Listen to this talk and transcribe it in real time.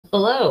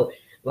Hello,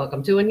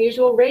 welcome to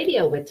Unusual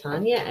Radio with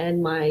Tanya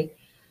and my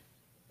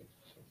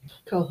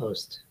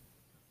co-host.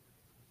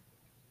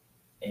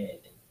 Ed,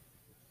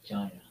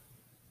 China.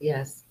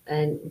 Yes,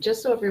 and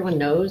just so everyone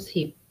knows,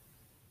 he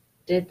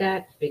did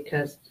that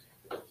because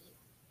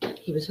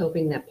he was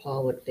hoping that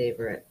Paul would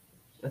favor it.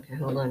 Okay,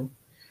 hold on.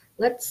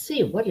 Let's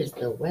see, what is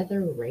the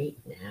weather right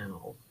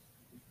now?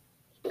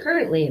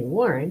 Currently in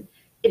Warren,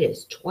 it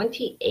is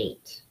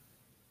 28.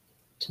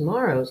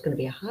 Tomorrow is going to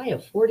be a high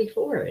of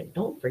 44. And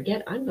don't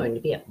forget, I'm going to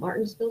be at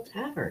Martinsville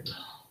Tavern,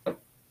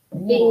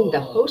 being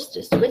the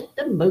hostess with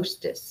the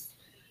mostest.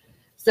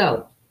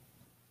 So,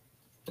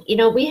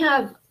 we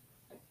have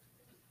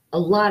a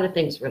lot of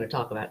things we're going to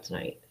talk about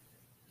tonight.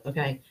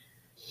 Okay.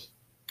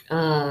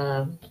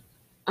 I'm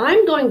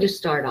going to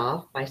start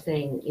off by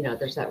saying,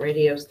 there's that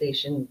radio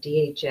station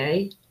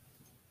DHA.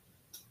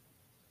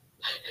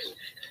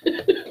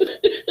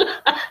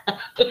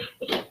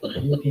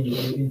 You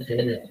can say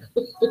that.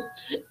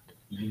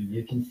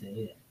 You can say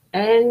it.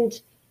 And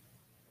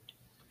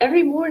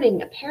every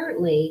morning,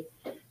 apparently,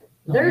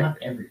 Not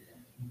everything,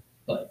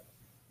 but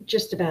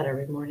just about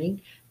every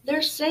morning,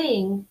 they're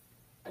saying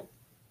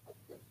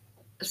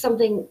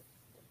something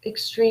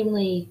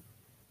extremely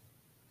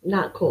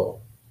not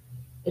cool.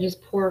 It is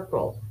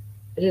porkroll.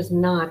 It is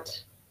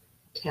not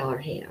Taylor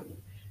ham.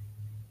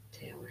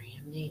 Taylor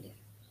Ham Native.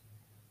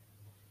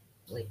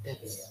 Like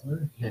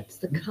that's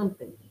the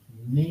company.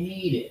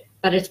 Made it.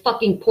 But it's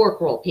fucking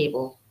porkroll,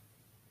 people.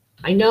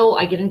 I know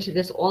I get into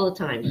this all the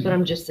time, but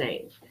I'm just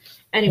saying.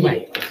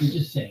 Anyway. Yeah, you're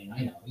just saying.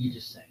 I know. You're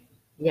just saying.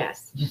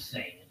 Yes. Just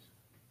saying.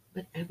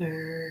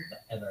 Whatever.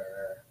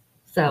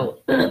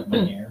 So. My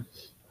hair.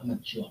 I'm going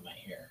to chew on my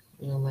hair.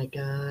 Oh my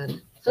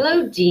God.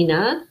 Hello,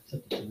 Dina.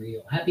 It's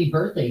real. Happy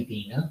birthday,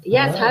 Dina.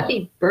 Yes, Hello.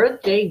 happy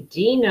birthday,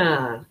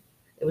 Dina.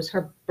 It was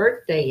her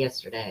birthday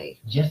yesterday.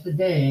 Just a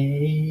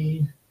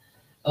day.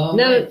 Oh,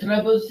 No. my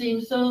troubles seem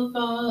so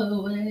far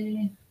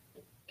away.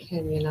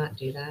 Can you not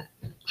do that?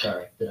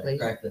 Sorry, did Please.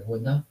 I crack the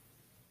window?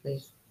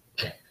 Please.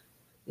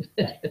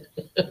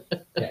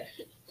 Okay.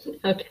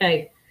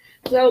 Okay.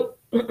 So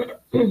we're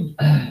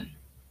going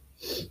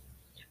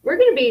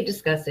to be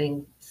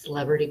discussing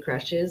celebrity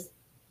crushes,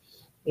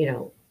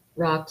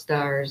 rock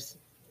stars,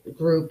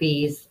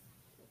 groupies,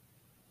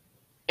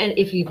 and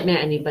if you've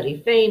met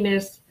anybody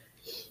famous,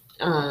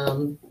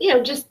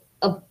 just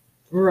a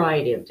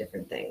variety of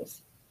different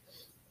things.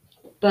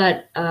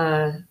 But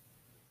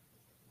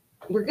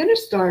we're going to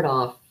start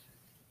off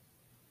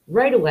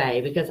right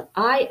away because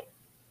I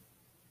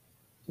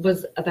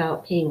was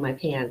about peeing my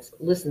pants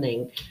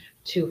listening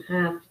to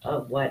half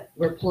of what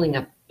we're pulling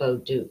up Bo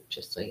Duke,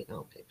 just so you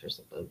know, pictures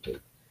of Bo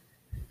Duke.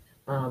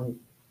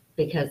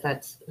 Because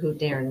that's who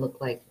Darren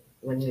looked like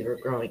when we were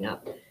growing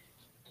up.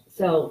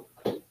 So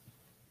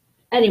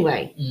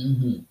anyway,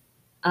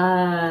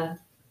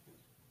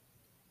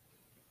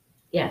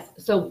 yes.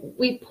 So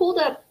we pulled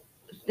up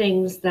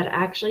things that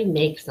actually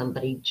make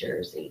somebody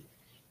Jersey.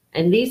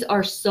 And these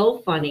are so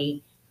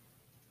funny.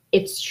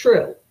 It's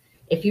true.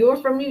 If you are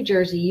from New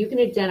Jersey, you can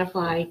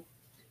identify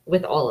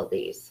with all of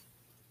these.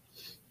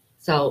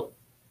 So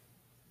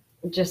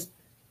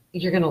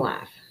you're going to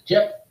laugh.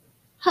 Yep.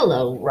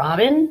 Hello,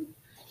 Robin.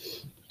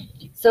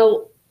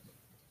 So,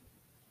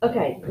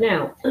 okay,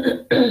 now.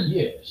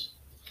 Yes.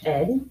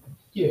 Ed.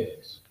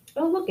 Yes.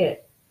 Oh, look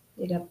it.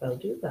 You got Bo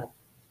Duke up.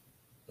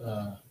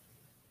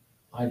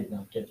 I did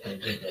not get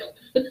that good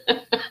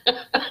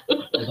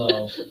up.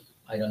 Although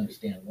I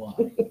understand why.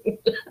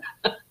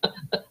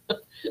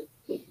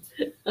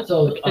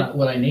 So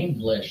what I named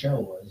the last show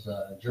was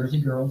Jersey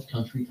Girls,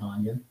 Country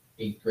Tanya,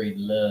 8th grade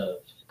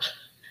love.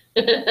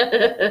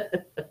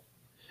 The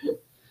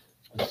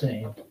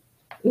same.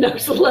 No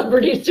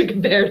celebrities to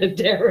compare to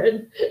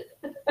Darren.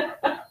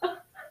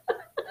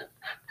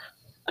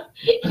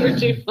 You're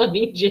too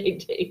funny,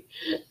 JD.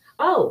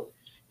 Oh,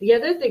 the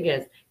other thing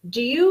is,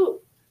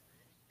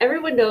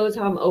 everyone knows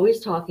how I'm always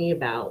talking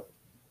about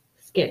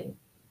skin.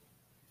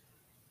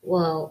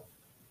 Well,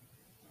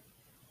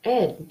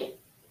 Ed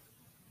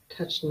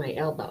touched my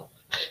elbow.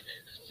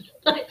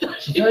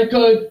 She said I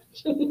could.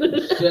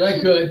 Said I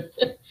could.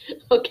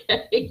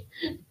 Okay.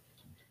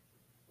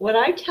 When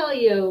I tell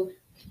you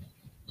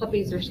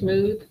puppies are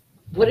smooth,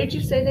 what did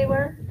you say they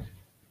were?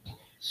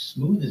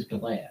 Smooth as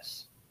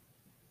glass.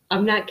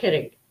 I'm not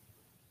kidding.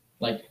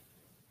 Like,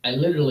 I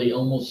literally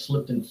almost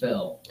slipped and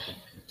fell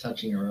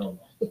touching her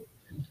elbow.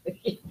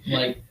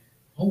 Like,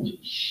 holy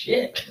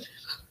shit.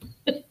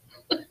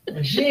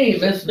 She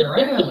ain't messing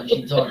around when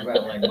she talks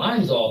about, like,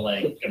 mine's all,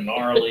 like,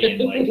 gnarly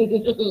and,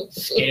 like,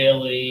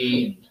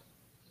 scaly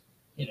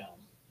and,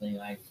 they,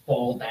 like,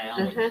 fall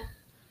down. Uh-huh.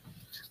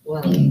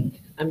 Well,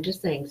 I'm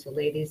just saying, so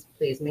ladies,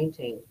 please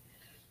maintain.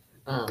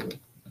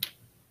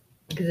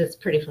 Because it's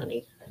pretty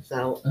funny.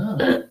 So,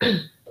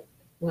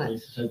 what?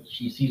 So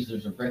she sees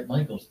there's a Bret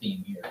Michaels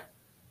theme here.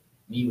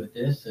 Me with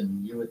this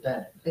and you with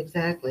that.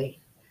 Exactly.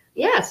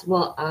 Yes,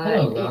 well,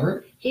 Hello,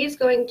 Robert. He's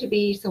going to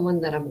be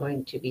someone that I'm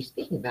going to be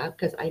speaking about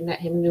because I met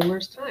him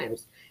numerous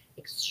times.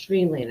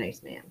 Extremely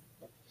nice man.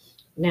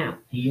 Now.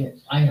 He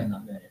is. I have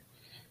not met him.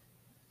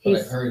 But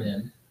I've heard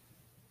him.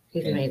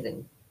 He's And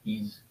amazing.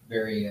 He's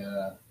very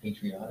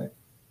patriotic,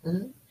 Uh-huh.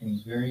 and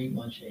he's very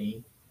much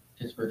a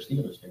Pittsburgh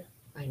Steelers fan.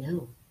 I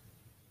know.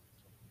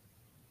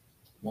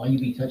 Why you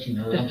be touching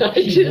her up? I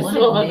She just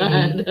saw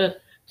wanted me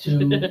that.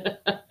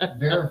 to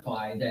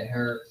verify that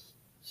her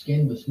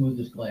skin was smooth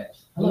as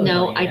glass. Hello,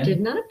 No, Diane. I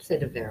did not say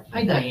to verify.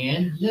 Hi,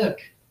 Diane. Look.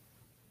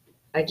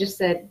 I just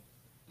said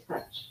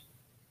touch.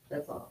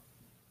 That's all.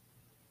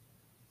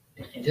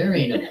 There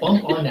ain't a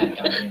bump on that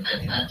goddamn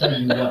thing. I'll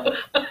tell you what.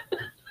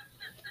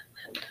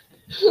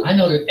 I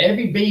know that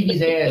every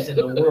baby's ass in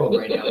the world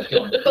right now is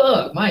going,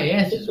 fuck, my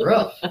ass is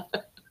rough.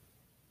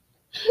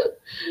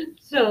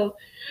 So,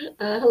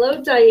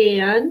 hello,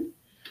 Diane.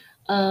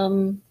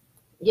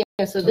 Yeah.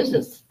 So this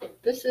is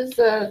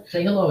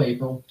Say hello,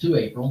 April, to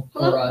April,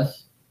 Hello. for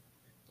us.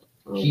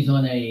 oh, She's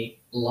on a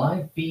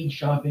live feed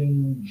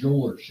shopping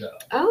jeweler show.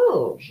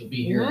 oh, She'll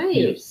be here. in a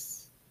few.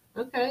 nice.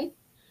 Okay.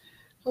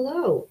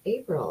 Hello,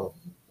 April.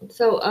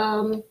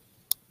 So,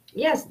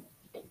 yes,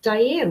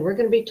 Diane, we're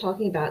going to be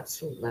talking about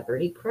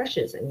celebrity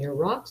crushes and your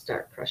rock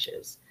star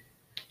crushes.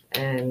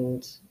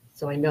 And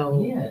so I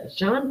know Yes.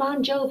 John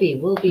Bon Jovi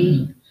will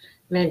be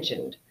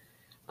mentioned.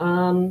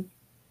 Try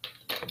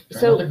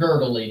So not to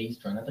gurgle, ladies.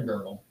 Try not to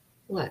gurgle.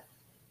 what?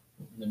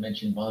 They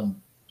mentioned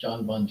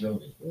John Bon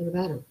Jovi. What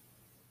about him?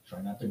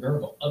 Try not to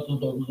gurgle.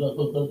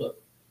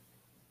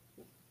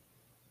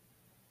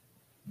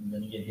 I'm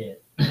gonna get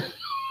hit.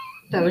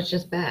 That was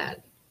just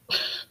bad.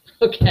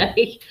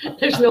 Okay.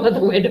 There's no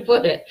other way to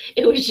put it.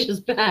 It was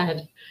just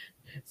bad.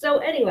 So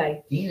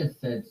anyway, Dina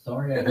said,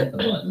 "Sorry, I hit the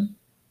button.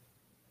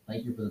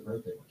 Thank you for the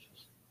birthday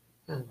wishes."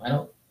 Oh. I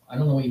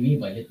don't know what you mean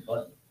by hit the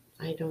button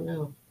I don't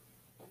know.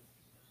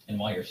 and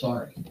why you're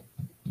sorry.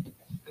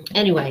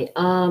 Anyway,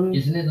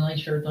 Isn't it a nice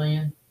shirt,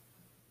 Diane?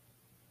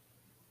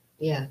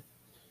 yeah.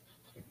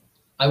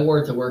 I wore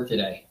it to work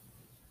today,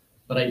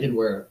 but I did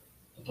wear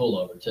a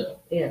pullover too.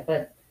 Yeah,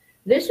 but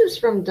this is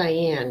from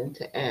Diane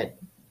to Ed.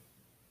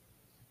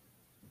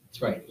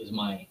 That's right. It was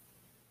my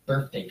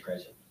birthday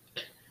present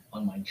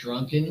on my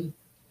drunken,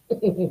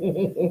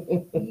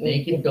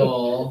 naked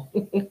doll,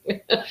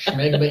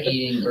 schmegma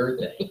eating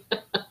birthday.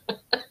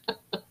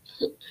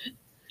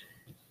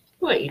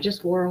 What, you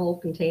just wore a whole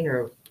container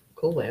of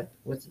Cool Whip.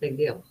 What's the big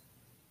deal?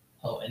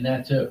 Oh, and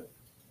that too.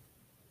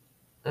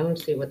 I don't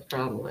see what the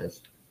problem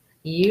was.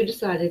 You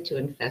decided to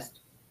infest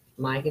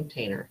my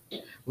container,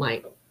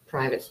 my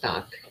private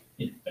stock.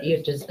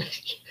 You just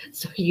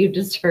so you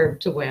deserve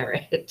to wear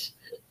it.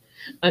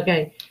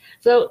 Okay.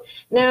 So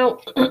now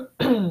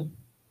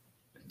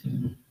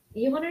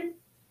you want to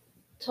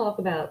talk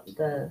about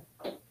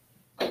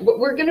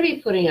we're going to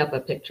be putting up a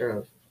picture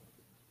of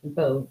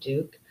Bo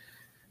Duke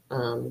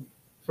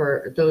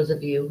for those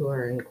of you who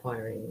are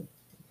inquiring,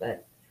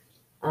 but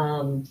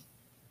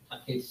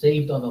It's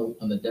saved on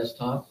the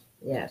desktop.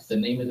 yes. The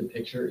name of the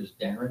picture is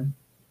Darren.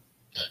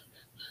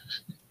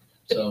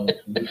 So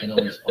you can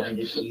always find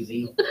it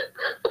easy.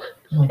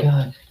 Oh my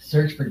God,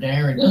 search for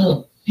Darren.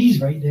 Oh, he's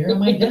right there on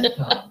my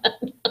desktop.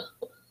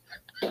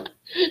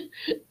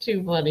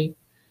 Too funny.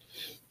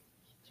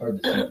 It's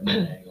hard to see from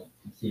that angle.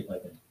 Let's see if I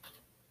can.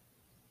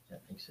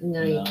 That makes it.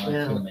 No, it's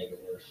no. gonna make it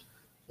worse.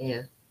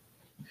 Yeah.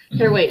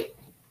 Here, wait.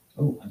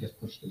 Oh, I just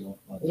pushed it off.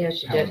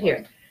 Yes, you did.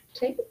 Here,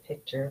 take a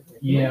picture with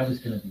Yeah, my I was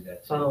gonna do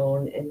that. too.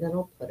 phone, and then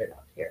I'll put it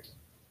up here.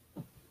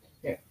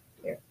 Here.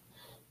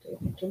 Take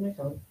a picture of my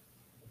phone.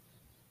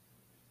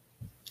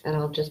 And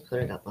I'll just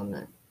put it up on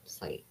the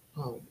site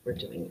while we're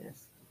doing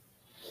this.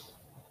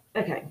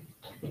 Okay.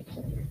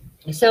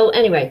 So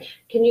anyway,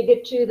 can you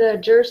get to the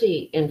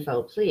jersey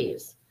info,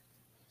 please?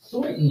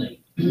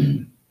 Certainly.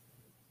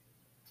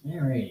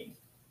 Alrighty.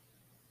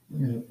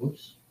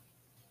 Whoops.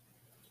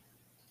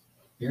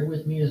 Bear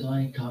with me as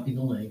I copy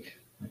the link.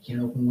 I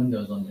can't open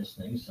Windows on this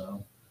thing,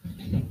 so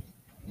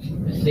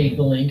I save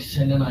the links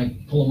and then I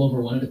pull them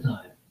over one at a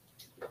time.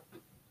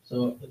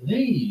 So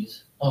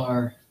these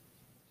are,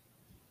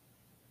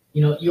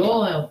 you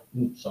all out.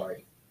 Oops,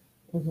 sorry.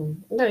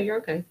 No, you're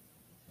okay.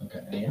 Okay,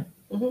 I am?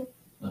 Mhm.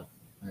 Oh, all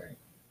right.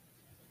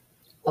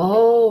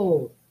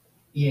 Oh,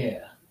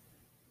 Yeah.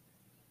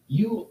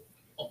 You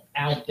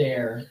out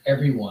there,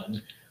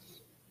 everyone,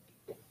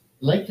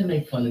 like to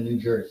make fun of New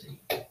Jersey.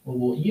 Well,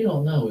 what you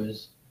don't know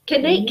is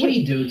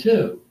we do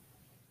too.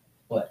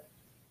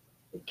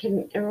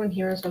 can everyone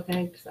hear us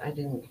okay? Because I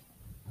didn't.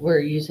 We're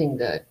using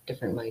the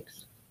different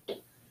mics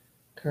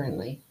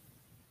currently.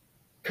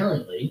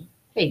 Currently,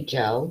 Hey,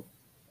 Joe.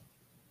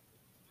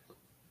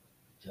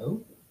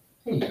 Joe?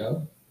 Hey,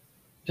 Joe.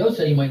 Joe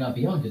said he might not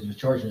be on because he was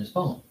charging his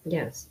phone,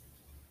 Yes.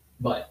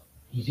 but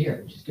he's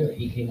here, which is good.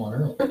 He came on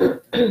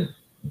early.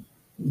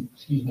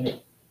 Excuse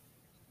me.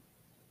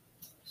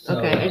 So,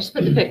 Okay, I just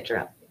put the picture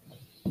up.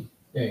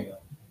 There you go.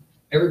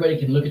 Everybody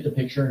can look at the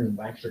picture and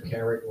wax your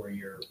carrot or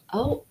your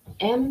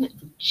OMG.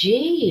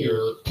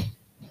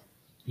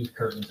 beef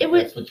curtains. It If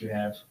was- that's what you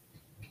have.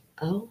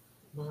 Oh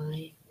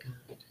my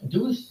God.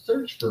 Do a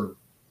search for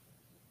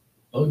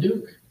Bo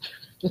Duke.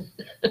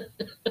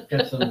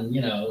 Got some,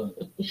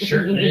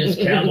 shirtless,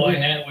 cowboy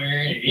hat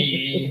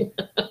wearing.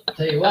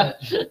 Tell you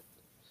what.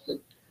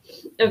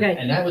 Okay.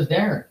 And that was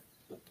Darren.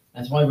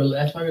 That's why we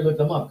looked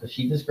them up, because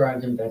she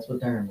described him. That's what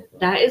Darren looked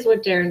like. That is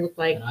what Darren looked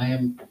like And I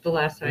am the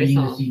last time I waiting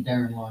saw to him. see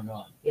Darren long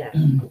gone. Yeah.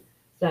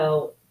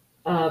 So,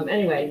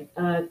 anyway,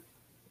 come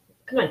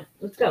on,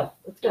 let's go.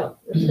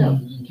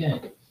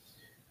 Okay.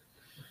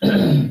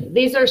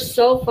 These are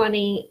so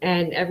funny,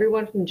 and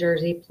everyone from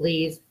Jersey,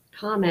 please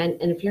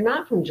comment. And if you're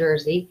not from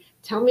Jersey,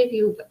 tell me if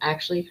you've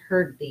actually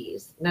heard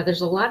these. Now,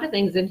 there's a lot of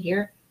things in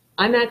here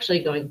I'm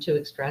actually going to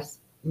express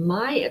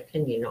my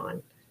opinion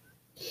on.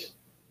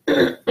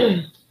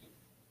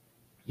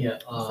 Yeah.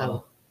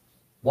 So,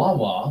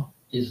 Wawa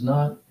is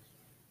not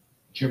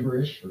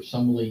gibberish or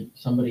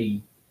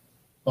somebody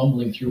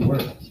bumbling through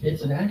words.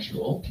 It's an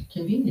actual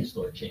convenience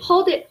store chain.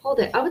 hold it.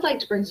 I would like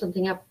to bring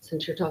something up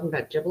since you're talking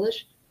about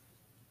gibberish.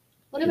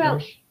 What about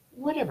Gibberish?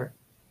 whatever?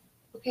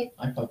 Okay.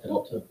 I fucked it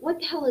up too. What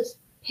the hell is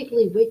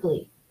Piggly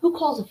Wiggly? Who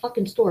calls a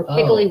fucking store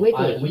Piggly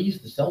Wiggly? We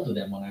used to sell to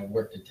them when I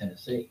worked in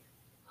Tennessee.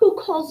 Who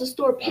calls the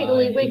store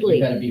Piggly Wiggly?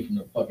 You gotta be from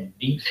the fucking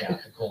deep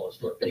south to call a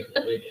store Piggly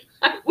Wiggly.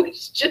 I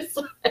was just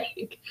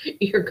like,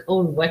 you're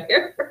going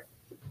where?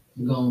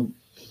 I'm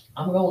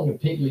going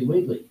to Piggly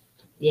Wiggly.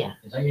 Yeah.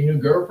 Is that your new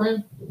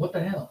girlfriend? What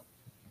the hell?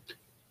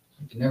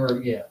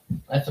 Yeah.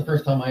 That's the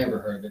first time I ever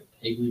heard of it,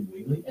 Piggly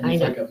Wiggly. And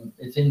it's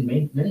it's in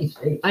many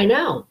states. I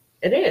know.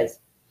 It is.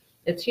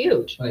 It's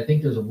huge. But I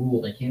think there's a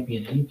rule. They can't be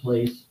in any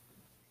place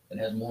that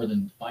has more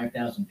than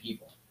 5,000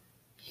 people.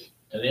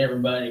 Because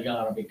everybody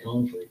gotta be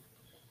country.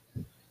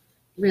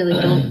 Really,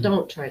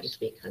 don't try to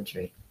speak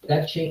country.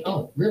 That chain,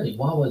 really?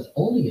 Wawa's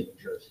only in New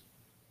Jersey.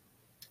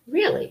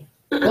 Really?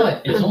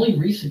 But it's only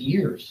recent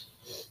years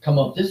come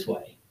up this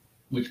way,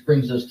 which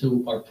brings us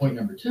to our point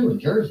number 2 in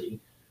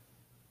Jersey.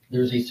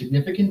 There's a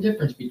significant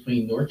difference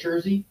between North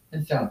Jersey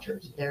and South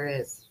Jersey. There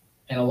is.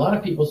 And a lot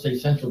of people say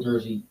Central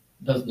Jersey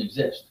doesn't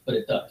exist, but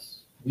it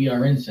does. We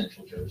are in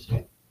Central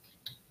Jersey.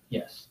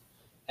 Yes.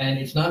 And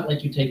it's not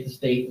like you take the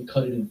state and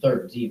cut it in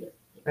thirds either.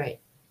 Right.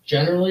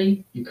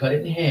 Generally, you cut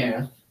it in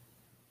half.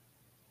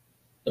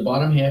 The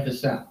bottom half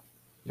is south.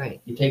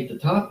 Right. You take the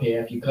top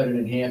half, you cut it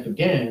in half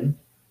again.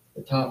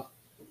 The top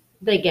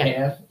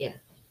half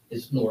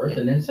is north,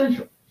 and then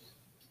central.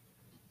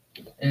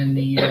 And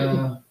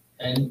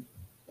and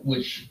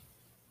which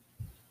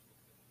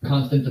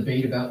constant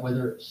debate about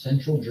whether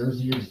Central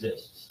Jersey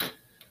exists.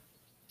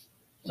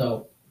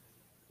 So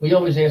we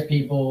always ask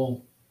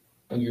people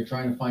when you're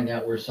trying to find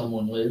out where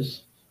someone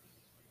lives,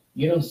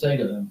 you don't say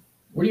to them,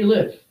 "Where do you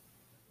live?"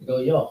 You go,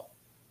 "Yo,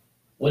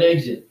 what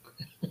exit?"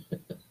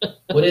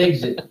 What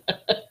exit?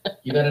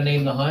 You got to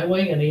name the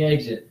highway and the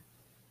exit.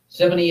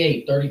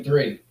 78,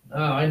 33.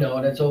 Oh, I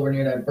know. That's over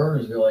near that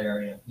Burnersville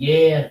area.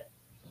 Yeah.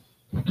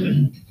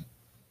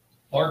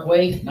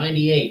 Parkway,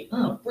 98.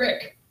 Oh,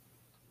 brick.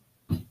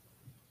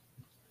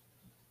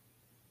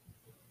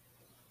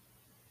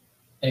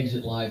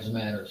 Exit Lives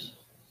Matters.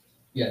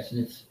 Yes,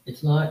 and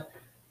it's not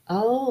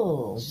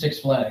Six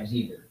Flags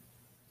either.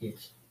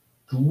 It's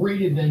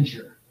Great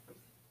Adventure.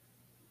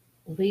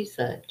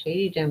 Lisa,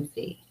 J.D.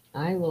 Dempsey,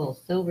 I will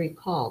still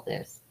recall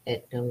this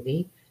at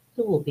Novi.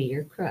 Who will be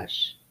your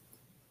crush?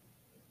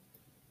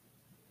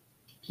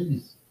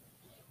 Please.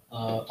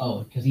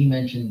 Because he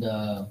mentioned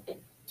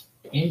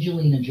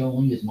Angelina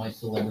Jolie is my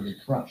celebrity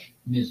crush.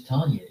 Ms.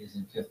 Tanya is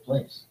in 5th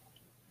place.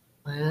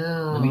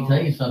 Wow. Let me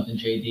tell you something,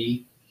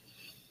 JD.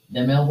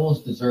 Them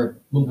elbows deserve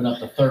moving up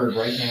to 3rd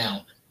right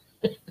now.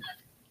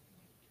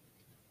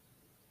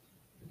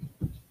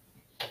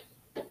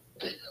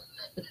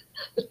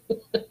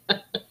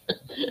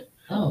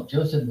 Oh,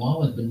 Joe said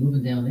Wawa's been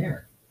moving down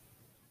there.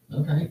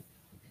 Okay.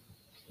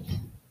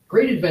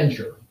 Great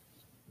Adventure.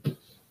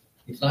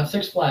 It's not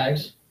Six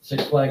Flags.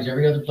 Six Flags,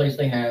 every other place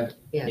they have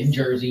in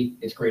Jersey,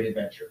 it's Great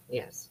Adventure.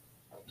 Yes.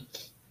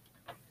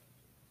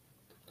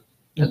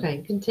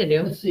 Okay,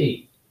 continue. Let's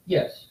see.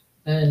 Yes.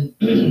 And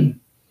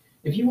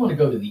if you want to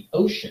go to the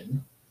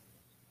ocean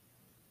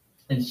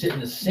and sit in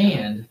the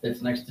sand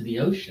that's next to the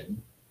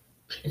ocean,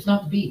 it's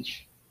not the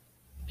beach.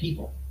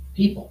 People.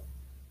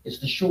 It's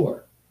the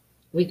shore.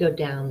 We go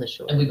down the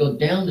shore. And we go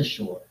down the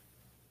shore.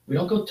 We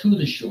don't go to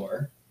the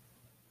shore.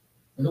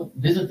 We don't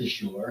visit the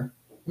shore.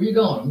 Where you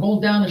going? I'm going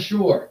down the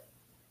shore.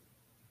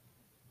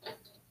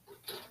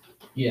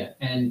 Yeah,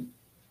 and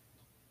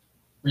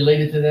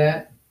related to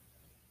that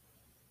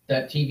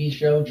TV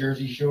show,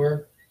 Jersey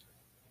Shore,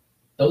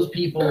 those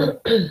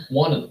people,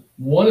 one of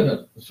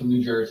them was from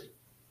New Jersey.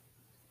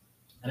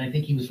 And I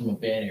think he was from a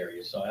bad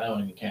area, so I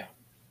don't even count.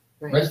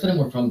 Right. The rest of them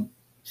were from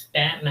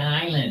Staten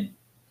Island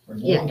or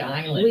Long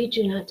Island. We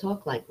do not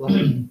talk like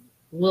women.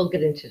 We'll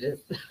get into this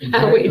Exactly.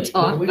 how we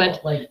talk, we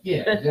but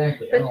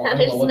exactly. I don't that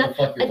know is what not. the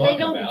fuck you're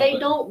talking about. They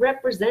don't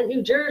represent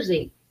New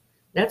Jersey.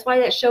 That's why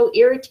that show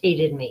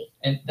irritated me.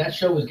 And that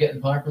show was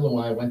getting popular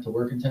when I went to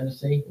work in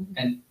Tennessee. Mm-hmm.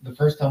 And the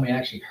first time I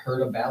actually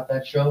heard about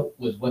that show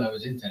was when I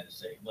was in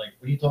Tennessee. Like,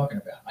 what are you talking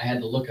about? I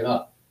had to look it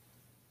up.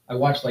 I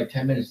watched like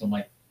 10 minutes. I'm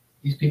like,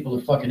 these people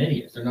are fucking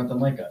idiots. They're nothing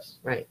like us.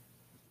 Right.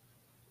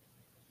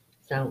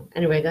 So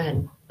anyway, go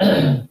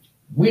ahead.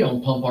 We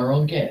don't pump our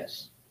own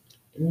gas.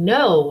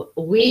 No,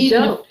 we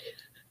don't.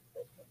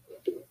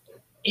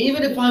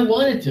 Even if I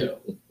wanted to,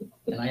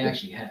 and I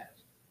actually have.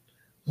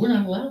 We're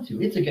not allowed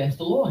to. It's against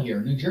the law here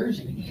in New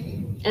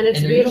Jersey. And it's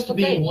And a there used to beautiful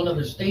be thing. one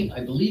other state, I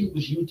believe it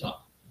was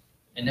Utah,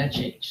 and that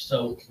changed.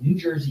 So New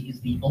Jersey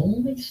is the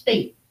only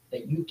state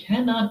that you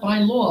cannot, by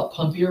law,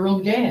 pump your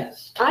own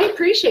gas. I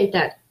appreciate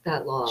that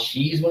law.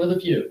 She's one of the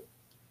few.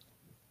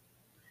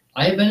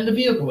 I have been in a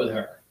vehicle with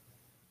her.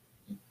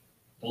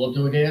 Pull up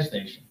to a gas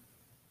station.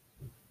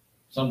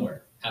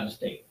 Somewhere out of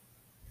state.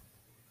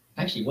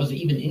 Actually, it wasn't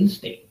even in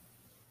state.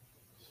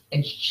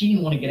 And she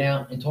didn't want to get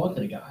out and talk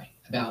to the guy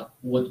about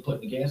what to put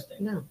in the gas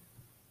tank. No,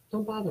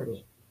 don't bother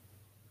me.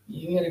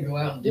 You gotta go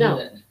out and do No.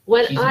 that.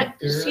 When She's a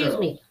excuse girl.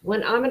 me,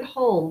 when I'm at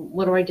home,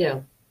 what do I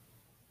do?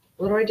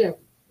 What do I do?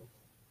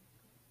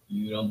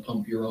 You don't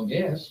pump your own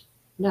gas.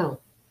 No.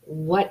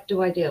 What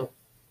do I do?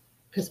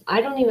 Because I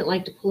don't even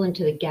like to pull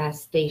into the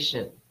gas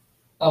station.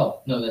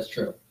 Oh, no, that's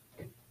true.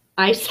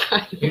 I Here's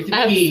the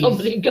have keys.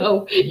 somebody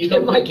go You get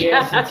go my put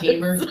gas in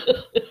gas.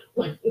 Teamer.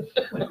 Like,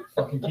 what, are you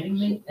fucking kidding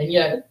me? And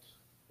yet,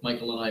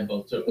 Michael and I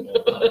both took it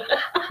all the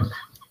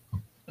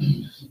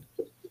time.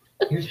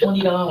 Here's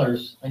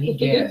 $20. I need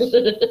gas.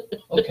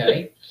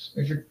 Okay.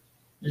 There's your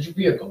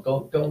vehicle.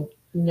 Go.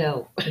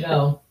 No,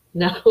 No.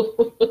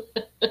 no.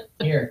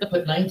 Here,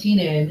 put 19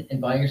 in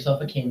and buy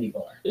yourself a candy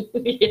bar.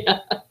 Yeah.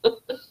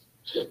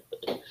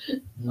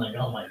 I'm like,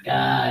 oh my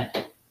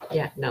God.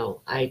 Yeah,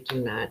 no, I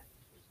do not.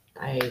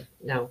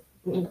 No.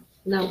 Mm-mm.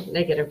 No,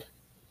 negative.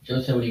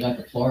 Joe said when he got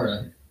to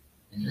Florida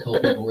and he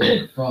told people where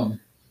they were from,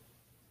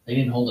 they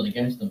didn't hold it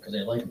against him because they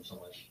like him so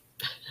much.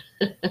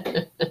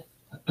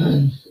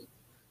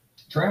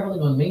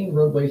 Traveling on main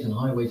roadways and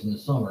highways in the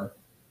summer,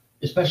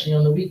 especially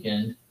on the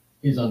weekend,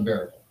 is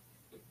unbearable.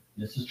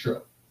 This is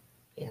true.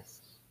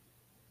 Yes.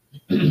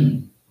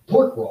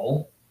 Pork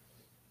roll,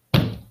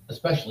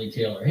 especially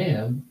Taylor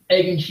ham,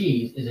 egg and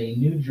cheese is a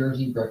New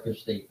Jersey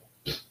breakfast staple.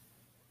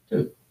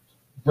 Dude,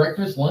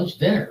 breakfast, lunch,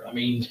 dinner. I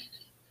mean,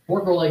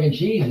 pork roll, egg and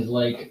cheese is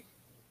like,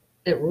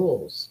 It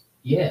rules.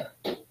 yeah.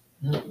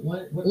 Now,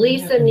 what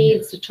Lisa happened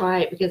needs here? to try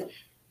it because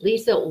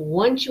Lisa,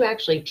 once you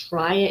actually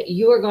try it,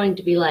 you are going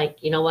to be like,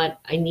 you know what?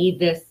 I need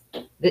this.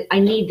 I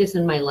need this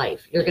in my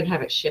life. You're going to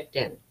have it shipped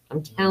in.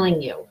 I'm telling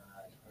you,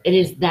 it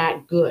is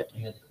that good. I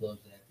had to close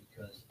that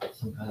because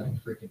some kind of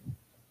freaking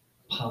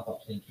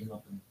pop-up thing came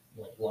up and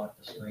like locked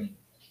the screen.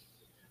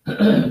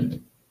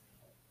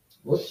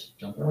 Whoops,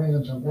 jump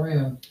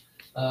around.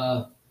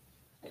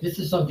 This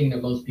is something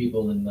that most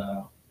people in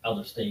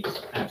other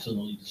states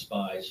absolutely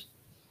despise.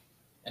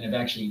 And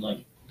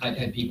I've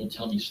had people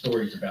tell me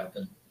stories about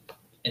them,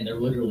 and they're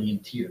literally in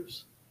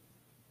tears.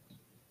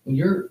 When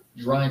you're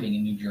driving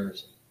in New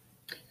Jersey,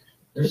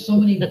 there's so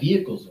many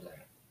vehicles around.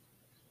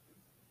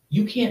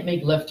 You can't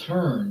make left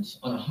turns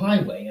on a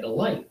highway at a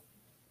light,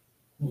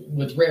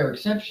 with rare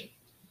exception.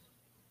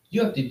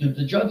 You have to do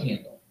the jug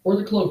handle or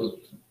the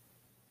cloverleaf.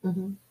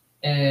 Mm-hmm.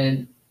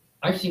 And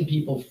I've seen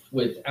people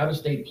with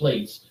out-of-state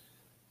plates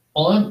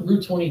on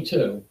Route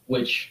 22,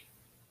 which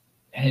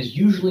has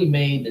usually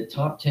made the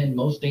top 10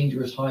 most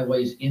dangerous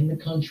highways in the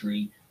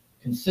country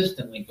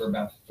consistently for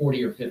about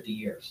 40 or 50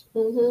 years.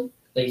 Mm-hmm.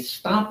 They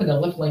stop in the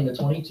left lane of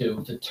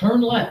 22 to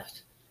turn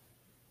left,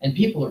 and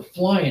people are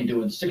flying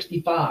doing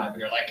 65, and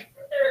you're like,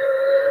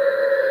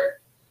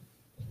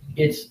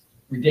 it's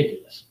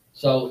ridiculous.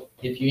 So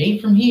if you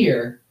ain't from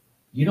here,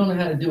 you don't know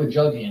how to do a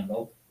jug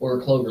handle or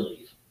a cloverleaf.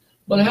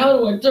 But how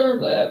do I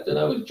turn left? And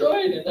I was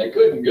trying and I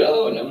couldn't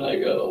go. And I'm like,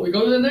 oh, we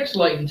go to the next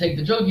light and take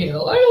the jug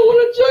handle. I don't know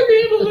what a jug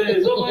handle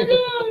is. Oh my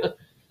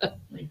God.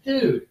 Like,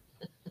 dude,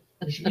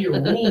 there should be a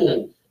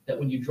rule that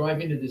when you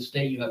drive into this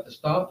state, you have to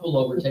stop, pull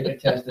over, take a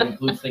test that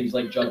includes things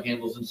like jug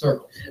handles and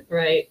circles,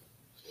 Right.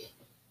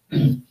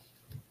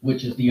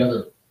 which is the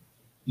other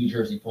New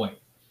Jersey point.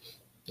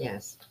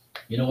 Yes.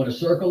 You know what a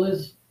circle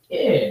is?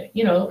 Yeah,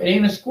 it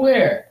ain't a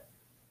square.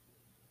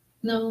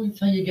 No, it's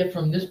how you get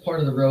from this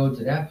part of the road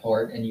to that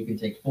part, and you can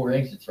take 4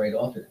 exits right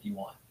off it if you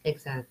want.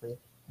 Exactly.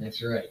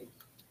 That's right.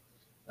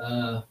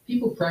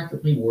 People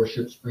practically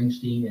worship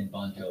Springsteen and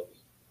Bon Jovi.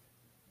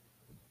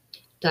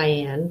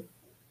 Diane.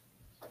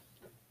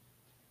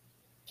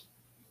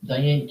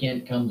 Diane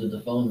can't come to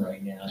the phone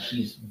right now.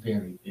 She's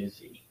very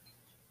busy.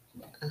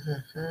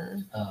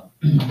 Uh-huh.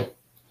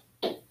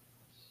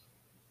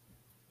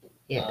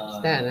 Yeah, Uh,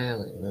 Staten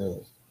Island.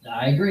 No.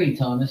 I agree,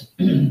 Thomas.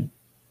 Ooh,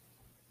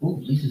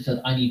 Lisa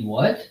said, I need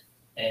what?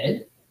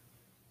 Ed?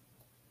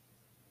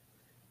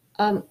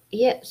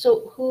 Yeah,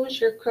 so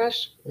who's your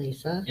crush,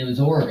 Lisa? It was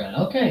Oregon.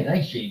 Okay,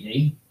 thanks,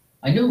 JD.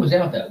 I knew it was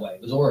out that way.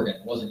 It was Oregon.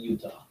 It wasn't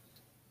Utah.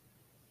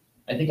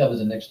 I think I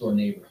was a next door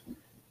neighbor.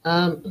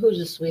 Who's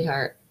a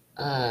sweetheart?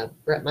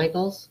 Brett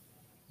Michaels?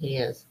 He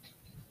is.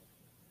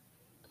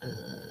 No.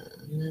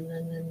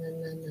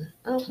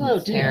 Oh, hello,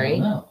 Let's see, I Terry.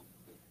 don't know.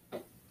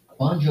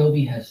 Bon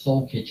Jovi has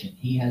Soul Kitchen.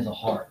 He has a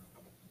heart.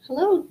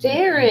 Hello,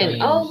 Darren.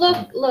 Oh,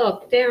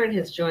 look, Darren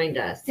has joined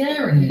us.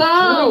 Darren has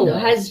Bo joined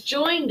us. has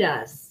joined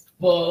us.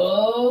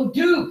 Bo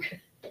Duke.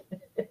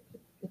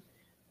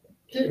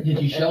 Did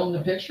you show him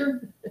the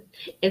picture?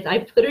 If I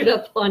put it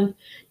up on,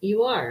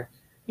 you are.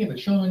 Yeah, but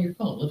show it on your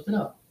phone. Lift it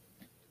up.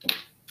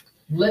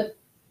 Let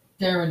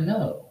Darren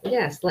know.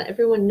 Yes, let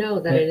everyone know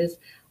that it is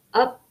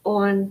up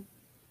on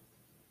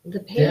the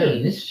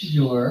Darren, this page. is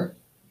your.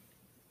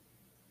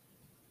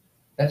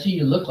 That's who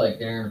you look like,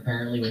 Darren.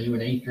 Apparently, when you were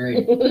in 8th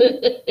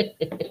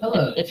grade.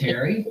 Hello,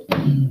 Terry.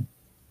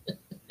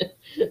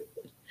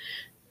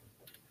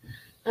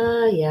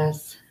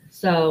 Yes.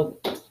 So,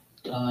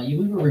 We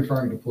were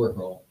referring to pork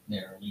roll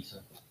there,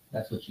 Lisa.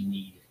 That's what you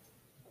need.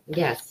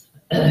 yes,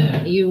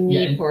 you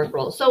need and- pork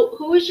roll. So,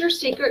 who is your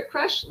secret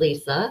crush,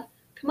 Lisa?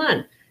 Come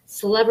on,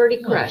 celebrity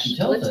No, crush. she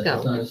tells Let's us go.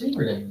 it's not a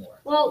secret anymore.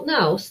 Well,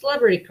 no,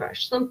 celebrity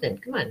crush, something.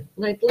 Come on,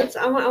 like let's.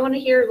 I want to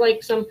hear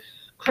like some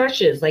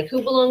crushes. Like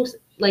who belongs?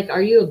 Like,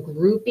 are you a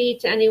groupie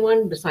to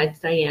anyone besides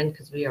Diane?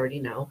 Because we already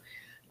know.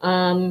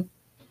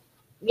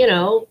 You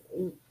know,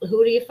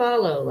 who do you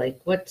follow? Like,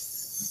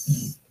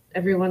 what's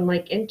everyone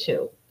like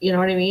into? You know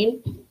what I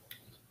mean?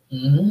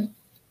 Mm-hmm.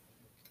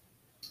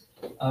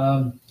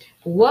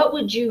 What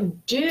would you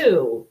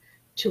do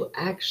to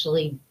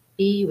actually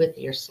be with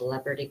your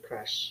celebrity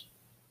crush?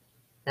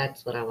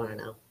 That's what I want to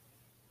know.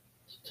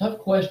 It's a tough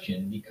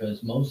question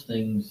because most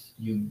things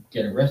you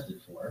get arrested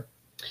for.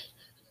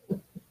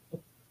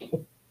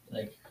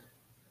 Like,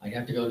 I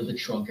have to go to the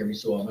trunk every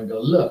so often and go,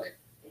 look,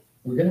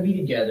 we're going to be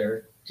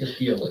together. Just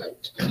deal with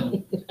it.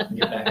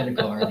 Get back in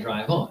the car and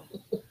drive on.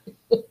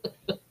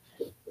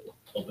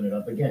 Open it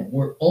up again.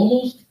 We're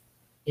almost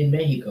in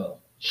Mexico.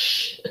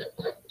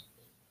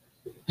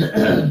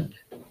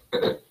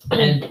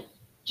 And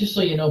just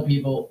so you know,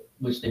 people,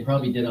 which they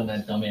probably did on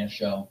that dumbass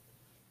show,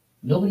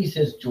 nobody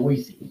says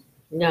Joycey.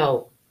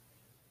 No,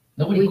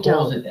 Nobody We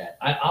calls don't. it that.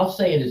 I'll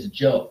say it as a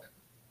joke,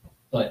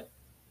 but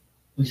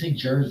we say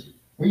Jersey.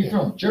 Where you Yeah.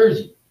 from?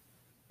 Jersey.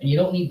 And you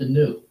don't need the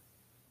new.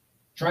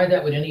 Try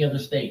that with any other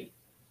state.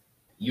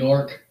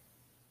 York,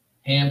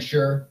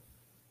 Hampshire,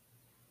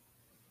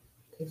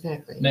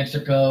 exactly.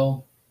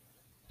 Mexico.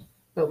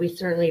 But we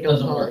certainly don't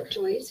Doesn't call work. it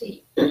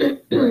Joycey.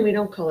 We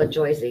don't call it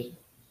Joycey.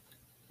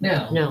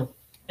 Now, No.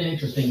 an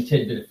interesting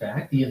tidbit of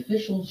fact, the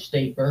official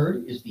state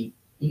bird is the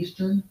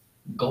eastern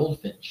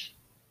goldfinch.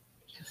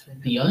 Yes, I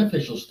know. The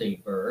unofficial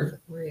state bird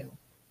Real.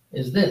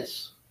 is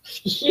this,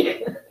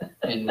 Yeah.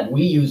 and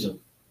we use them.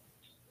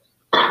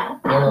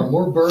 There are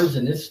more birds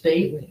in this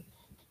state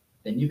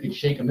than you could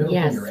shake a middle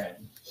Yes. finger at.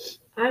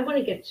 I want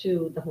to get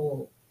to the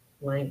whole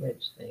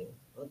language thing.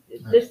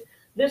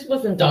 This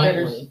wasn't the good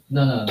Diners? one.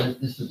 No.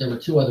 There were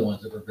 2 other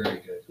ones that were very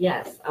good.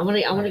 Yes, I want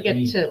to Alright, get let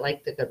me- to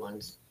like the good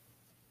ones.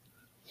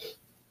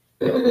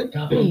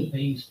 Copy,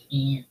 paste,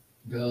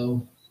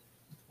 go.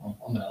 I'm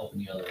going to open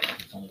the other one.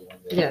 It's only one.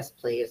 There. Yes,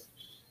 please.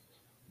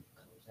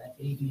 Close that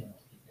baby. I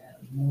don't need that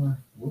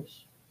anymore.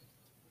 Whoops.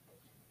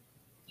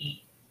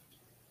 E.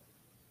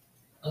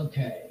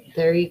 Okay.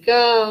 There you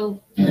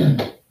go.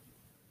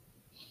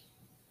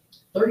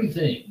 30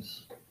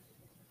 things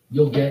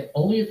you'll get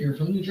only if you're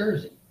from New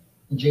Jersey.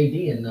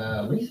 JD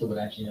and Lisa would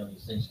actually know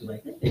these things because I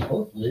think they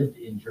both lived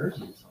in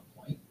Jersey at some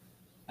point.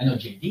 I know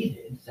JD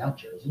did, South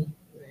Jersey.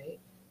 Right.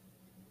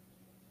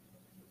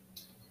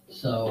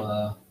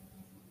 So,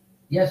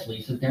 yes,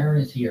 Lisa,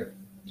 Darren is here.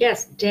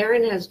 Yes,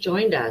 Darren has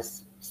joined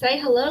us. Say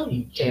hello,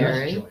 He just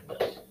Darren.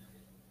 joined us.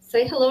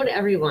 Say hello to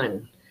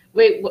everyone.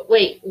 Wait.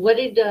 What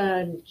did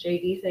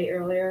JD say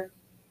earlier?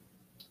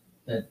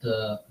 That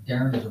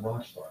Darren is a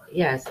rock star.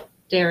 Yes,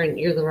 Darren,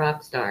 you're the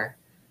rock star.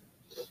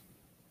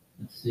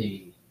 Let's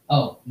see.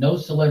 Oh, no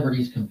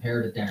celebrities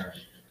compare to Darren.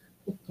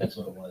 That's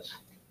what it was.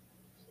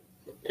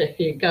 There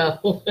you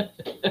go.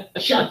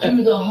 Shot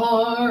through the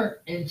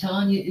heart, and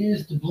Tanya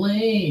is to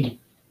blame.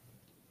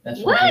 That's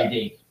from What?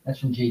 JD. That's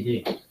from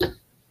JD.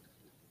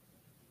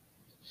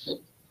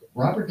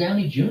 Robert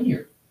Downey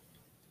Jr.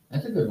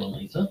 That's a good one,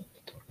 Lisa.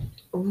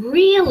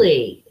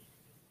 Really?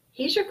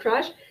 He's your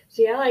crush?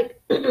 See, I like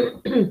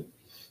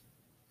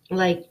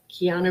like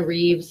Keanu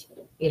Reeves,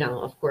 you know,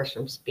 of course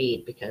from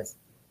Speed because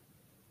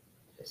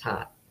it's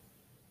hot.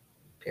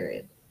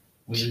 Period.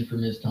 Waiting for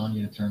Miss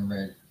Tanya to turn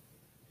red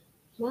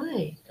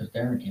Why? because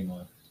Darren came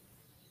on.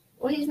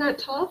 Well, he's not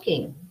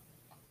talking.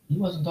 He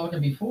wasn't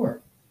talking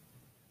before.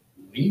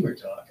 We were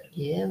talking.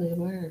 Yeah, we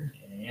were.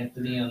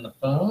 Anthony on the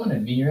phone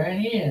and me right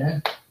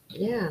here.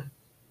 Yeah.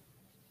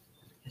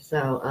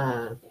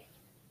 So,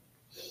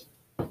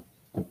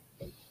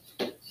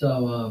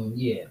 So,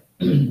 yeah.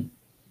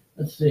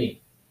 Let's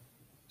see.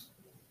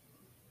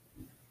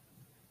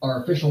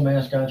 Our official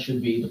mascot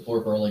should be the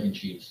pork, garlic, egg, and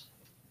cheese.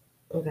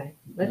 okay.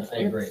 I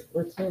agree.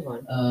 Let's move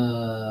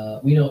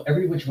on. We know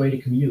every which way to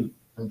commute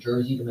from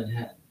Jersey to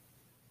Manhattan.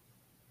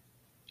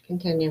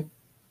 Continue.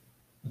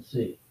 Let's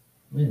see.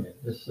 Wait a minute.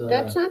 This.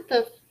 That's not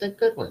the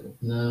good one.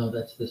 No,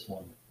 that's this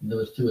one. There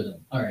was 2 of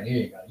them. All right, here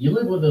you go. You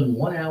live within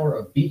 1 hour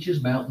of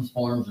beaches, mountains,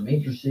 farms, a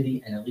major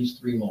city, and at least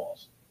 3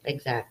 malls.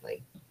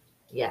 Exactly.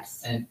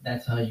 Yes. And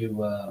that's how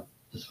you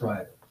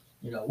describe it.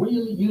 You know, where do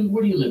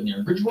you live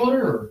near?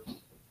 Bridgewater or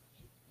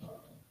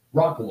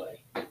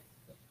Rockaway?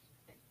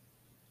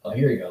 Oh,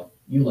 here you go.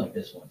 You like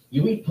this one.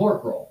 You eat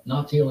pork roll,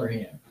 not Taylor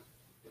ham.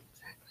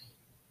 Exactly.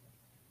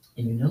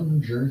 And you know New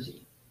Jersey.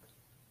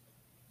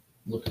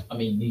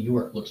 New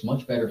York looks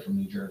much better from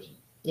New Jersey.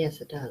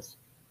 Yes, it does.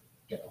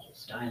 Get the whole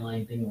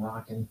skyline thing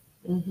rocking.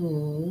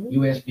 Mm-hmm.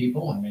 You ask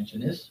people, I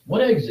mentioned this,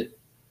 what exit?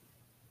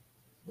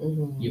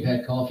 Mm-hmm. You've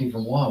had coffee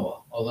from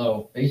Wawa,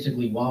 although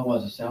basically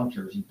Wawa's a South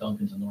Jersey,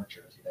 Dunkin's a North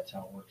Jersey. That's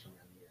how it works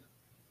around here.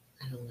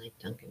 I don't like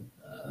Dunkin'.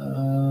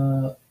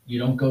 You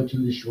don't go to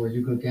the shore,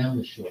 you go down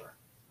the shore.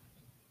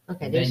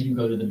 Okay, And then you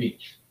go to the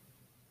beach.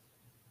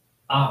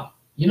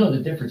 You know the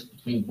difference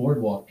between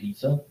boardwalk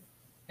pizza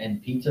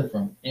and pizza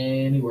from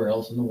anywhere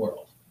else in the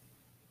world.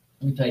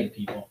 Let me tell you,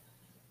 people,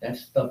 that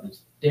stuff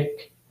is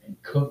thick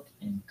and cooked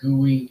and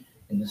gooey,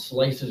 and the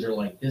slices are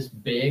like this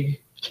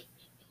big.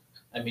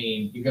 I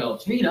mean, you go,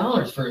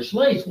 $3 for a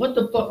slice. What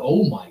the fuck?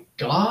 Oh my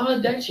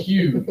God, that's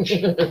huge.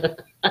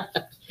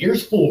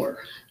 Here's 4.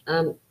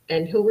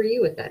 And who were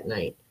you at that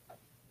night?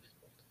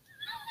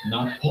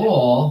 Not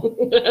Paul.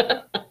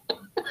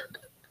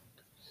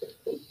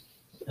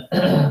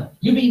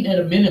 You've eaten at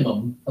a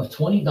minimum of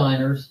 20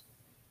 diners,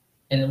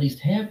 and at least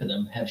half of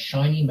them have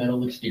shiny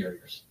metal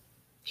exteriors.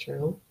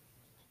 True.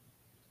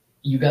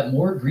 You got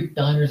more Greek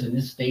diners in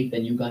this state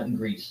than you got in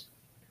Greece.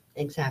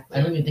 Exactly.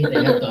 I don't even think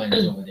they have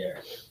diners over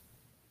there.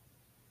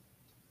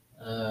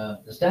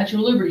 The Statue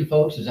of Liberty,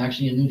 folks, is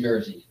actually in New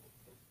Jersey.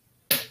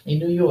 In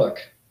New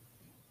York.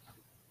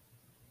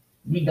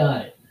 We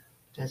got it.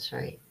 That's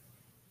right.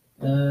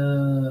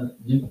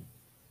 New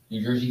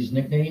Jersey's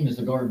nickname is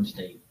the Garden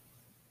State.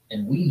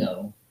 And we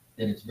know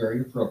that it's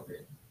very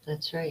appropriate.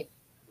 That's right.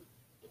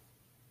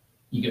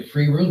 You get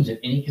free rooms at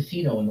any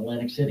casino in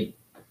Atlantic City.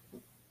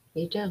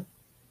 You do.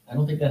 I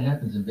don't think that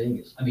happens in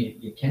Vegas. I mean,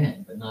 you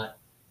can, but not,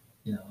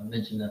 I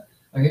mentioned that.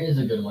 Here's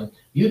a good one.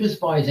 You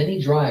despise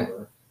any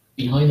driver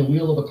behind the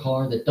wheel of a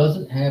car that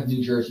doesn't have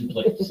New Jersey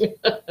plates.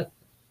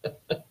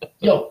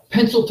 Yo,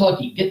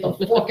 Pennsylvania, get the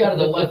fuck out of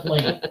the left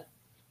lane.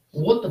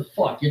 What the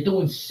fuck? You're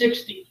doing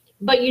 60.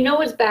 But you know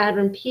what's bad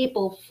when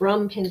people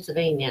from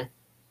Pennsylvania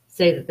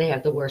say that they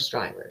have the worst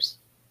drivers.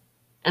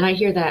 And I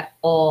hear that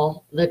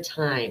all the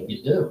time.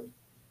 You do.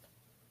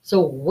 So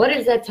what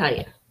does that tell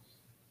you?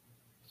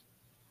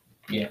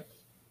 Yeah.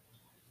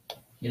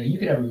 You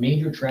could have a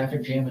major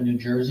traffic jam in New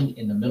Jersey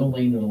in the middle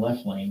lane or the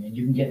left lane, and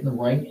you can get in the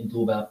right and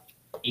do about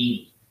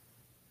 80.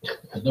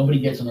 Because nobody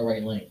gets in the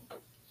right lane.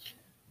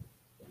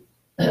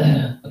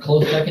 A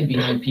close second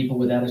behind people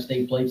with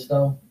out-of-state plates,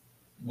 though,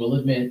 we'll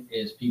admit,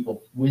 is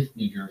people with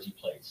New Jersey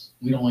plates.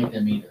 We don't like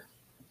them either.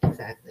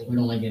 Exactly. We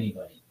don't like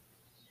anybody.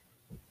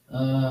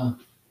 I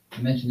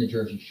mentioned the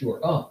Jersey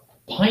Shore. Oh,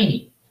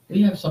 Piney.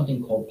 We have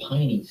something called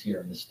Pineys here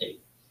in the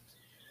state.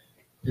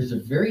 There's a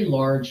very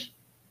large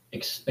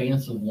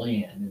expanse of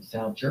land in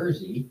South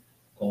Jersey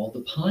called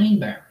the Pine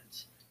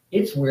Barrens.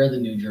 It's where the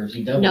New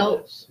Jersey Devil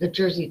lives. The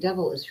Jersey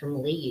Devil is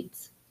from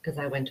Leeds because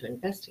I went to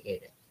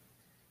investigate it.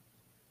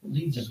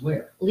 Leeds is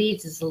where?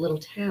 Leeds is a little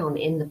town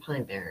in the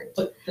Pine Barrens.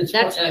 But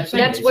That's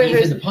it's where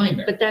in the Pine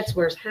Barrens. But that's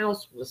where his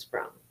house was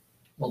from.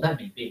 Well, that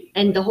may be.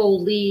 And the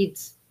whole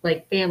Leeds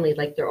family,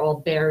 they're all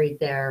buried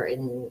there,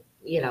 and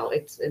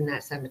it's in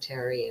that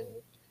cemetery,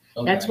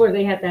 and that's where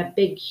they had that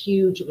big,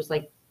 huge. It was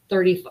like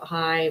 30 foot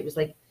high. It was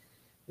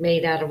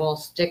made out of all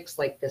sticks,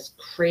 this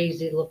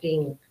crazy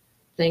looking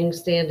thing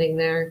standing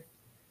there.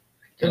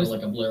 Kind of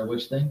like a Blair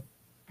Witch thing.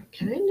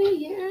 Kind of,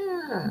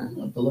 yeah.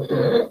 I'll have to look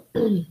at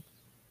it.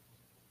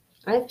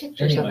 I have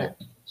pictures of it.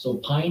 So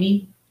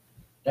Piney,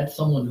 that's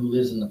someone who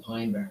lives in the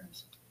Pine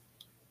Barrens.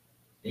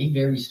 They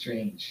very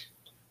strange.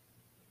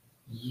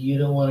 You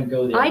don't want to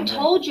go there. I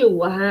told you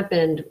what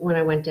happened when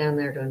I went down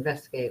there to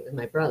investigate with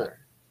my brother.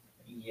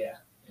 Yeah,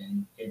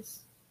 and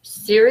it's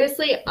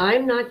seriously,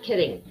 I'm not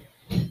kidding.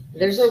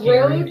 There's a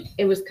road.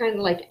 It was kind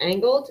of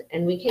angled,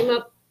 and we came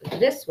up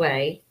this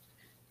way.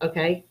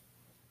 Okay,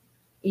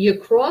 you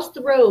cross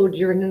the road,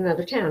 you're in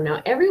another town.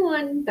 Now,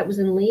 everyone that was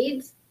in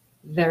Leeds,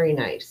 very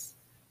nice.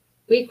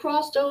 We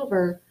crossed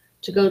over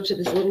to go to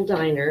this little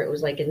diner. It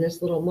was in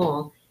this little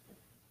mall.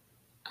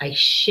 I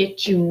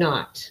shit you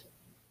not.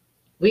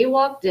 We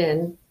walked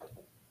in.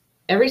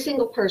 Every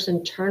single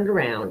person turned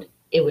around.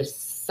 It was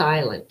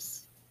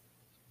silence.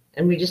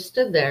 And we just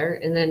stood there,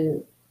 and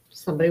then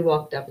somebody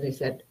walked up and they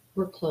said,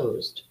 "We're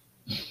closed."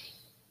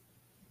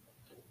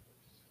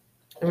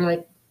 And we're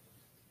like,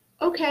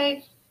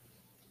 okay.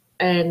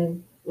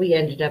 And we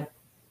ended up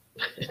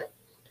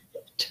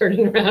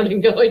turning around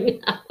and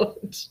going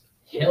out.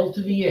 Hell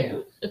to the yeah.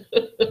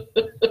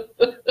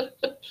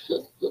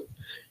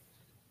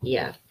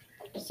 Yeah.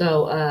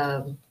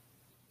 So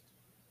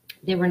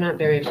they were not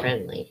very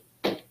friendly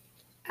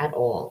at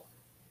all.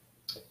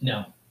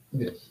 No.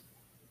 Look at this.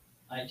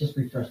 I just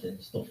refreshed it.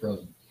 It's still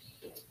frozen.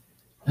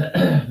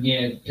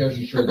 Yeah,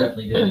 Jersey Shore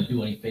definitely didn't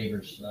do any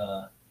favors.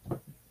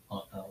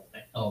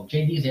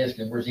 JD's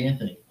asking, where's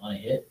Anthony? On a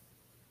hit?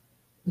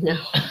 No.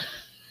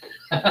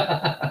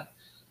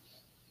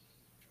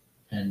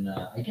 And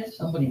I guess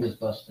somebody was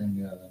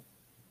busting.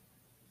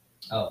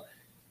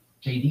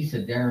 JD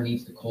said Darren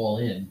needs to call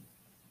in.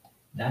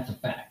 That's a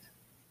fact.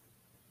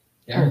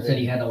 Darren said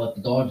he had to let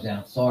the dogs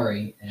out.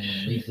 Sorry.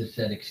 And Lisa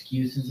said,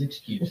 excuses. And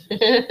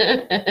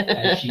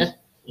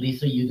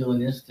Lisa, you doing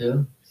this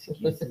too?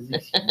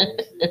 Excuses.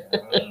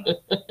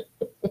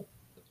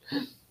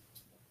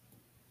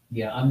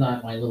 Yeah, I'm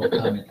not my little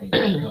comment thing.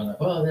 Going like,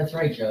 oh, that's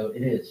right, Joe.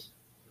 It is.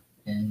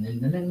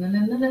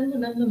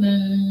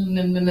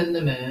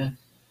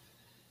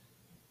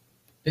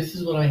 This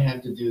is what I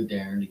have to do,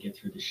 Darren, to get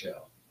through the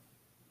show.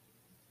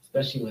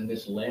 Especially when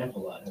this laugh a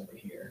lot over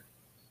here.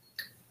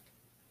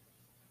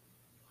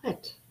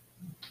 What?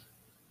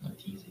 I'm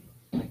teasing.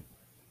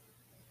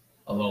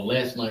 Although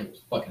last night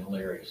was fucking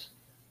hilarious.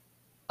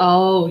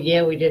 Oh,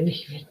 yeah, we didn't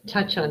even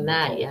touch on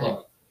that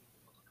yet.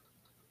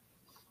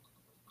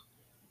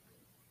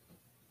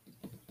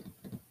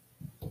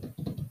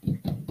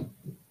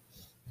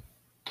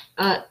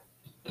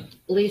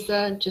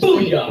 Lisa, just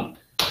so,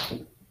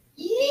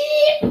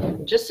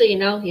 just so you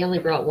know, he only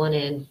brought one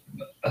in.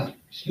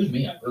 Excuse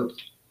me, I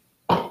burped.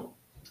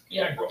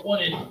 Yeah, I brought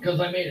one in because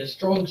I made a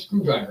strong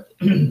screwdriver.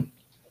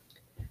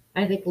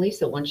 I think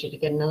Lisa wants you to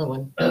get another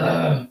one.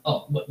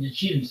 Oh, but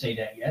she didn't say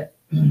that yet.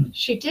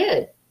 She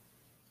did.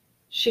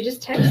 She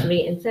just texted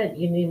me and said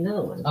you need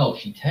another one. Oh,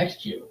 she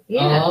texted you?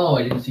 Yeah. Oh,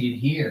 I didn't see it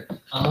here.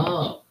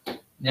 Oh,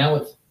 now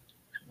it's,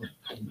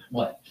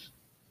 what?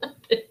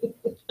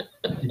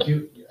 Did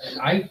you,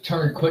 I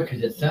turned quick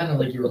because it sounded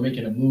like you were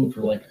making a move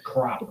for like a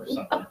crop or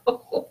something.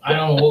 I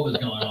don't know what was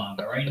going on,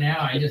 but right now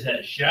I just had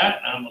a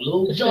shot. I'm a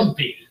little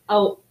jumpy.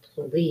 Oh,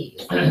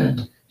 please.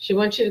 She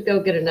wants you to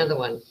go get another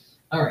one.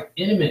 All right,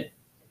 in a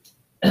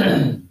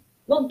minute.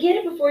 Well, get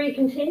it before you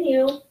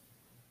continue.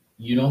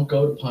 You don't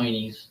go to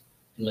Piney's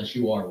unless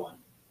you are one.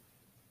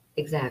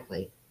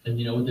 Exactly. And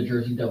you know what the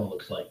Jersey Devil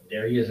looks like?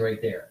 There he is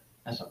right there.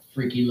 That's a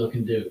freaky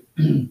looking dude.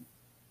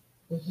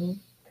 Mm-hmm.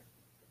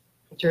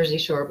 Jersey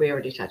Shore, we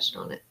already touched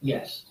on it.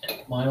 Yes.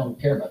 Well, I don't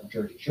care about the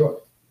Jersey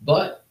Shore.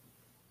 But,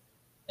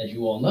 as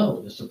you all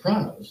know, The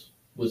Sopranos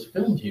was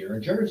filmed here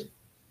in Jersey.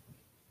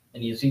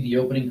 And you see the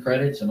opening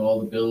credits and all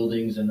the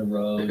buildings and the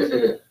roads.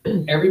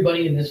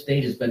 Everybody in this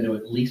state has been to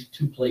at least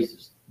 2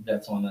 places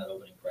that's on that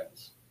opening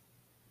credits.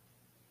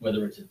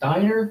 Whether it's a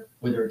diner,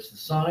 whether it's the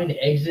sign,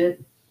 the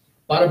exit,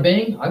 Bada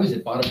Bing. I was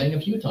at Bada Bing a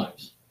few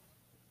times.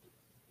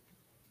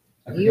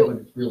 I forget what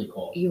it's really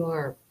called. You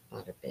are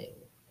Bada Bing.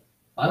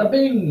 Bada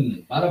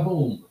Bing, Bada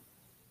Boom.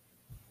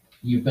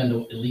 You've been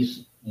to at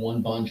least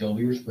one Bon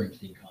Jovi or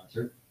Springsteen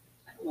concert.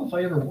 I don't know if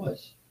I ever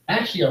was.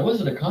 Actually, I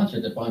was at a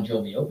concert that Bon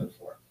Jovi opened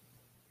for.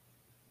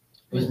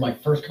 It was my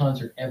first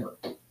concert ever.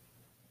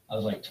 I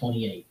was like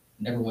 28.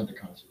 Never went to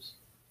concerts.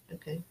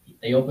 Okay.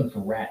 They opened for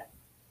Rat.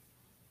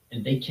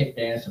 And they kicked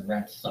ass and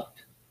Rat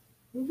sucked.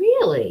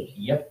 Really?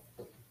 Yep.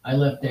 I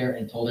left there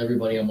and told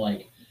everybody, I'm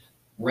like,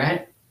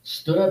 Rat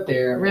stood up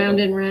there. Round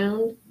and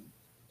Round?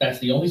 That's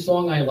the only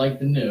song I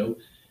liked and knew.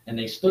 And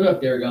they stood up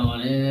there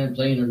going,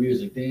 playing their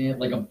music,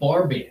 like a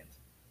bar band.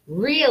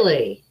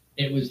 Really?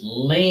 It was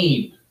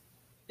lame.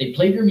 They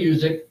played their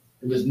music.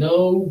 There was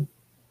no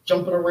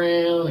jumping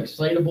around,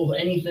 excitable,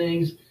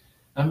 anything.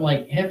 I'm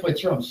like, halfway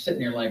through, I'm sitting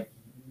there like,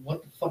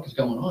 what the fuck is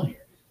going on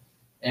here?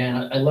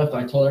 And I left,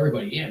 I told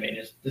everybody, yeah, man,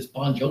 this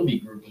Bon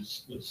Jovi group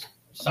was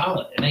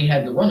solid. And they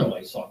had the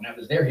Runaway song. That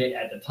was their hit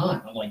at the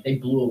time. I'm like, they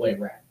blew away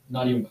Rat.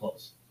 Not even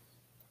close.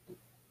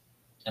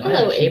 And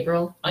Hello,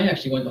 April. I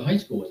actually went to high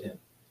school with him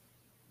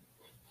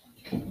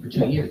for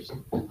 2 years.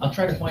 I'll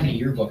try to find a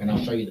yearbook and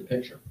I'll show you the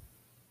picture.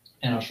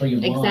 And I'll show you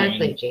mine.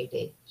 Exactly,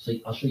 JD. So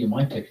I'll show you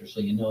my picture so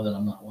you know that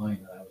I'm not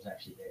lying, that I was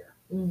actually there.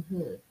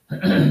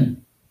 Mm-hmm.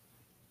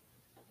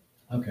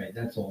 Okay,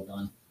 that's all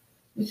done.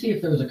 Let's see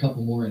if there's a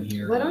couple more in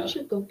here. Why don't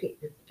you go get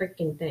your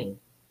freaking thing?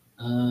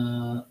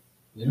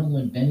 We don't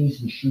want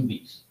Bennies and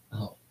Shoebies.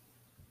 Oh,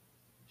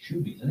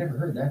 Shoebies. I never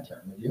heard that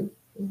term. Have you?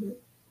 Mm-hmm.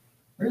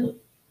 Really?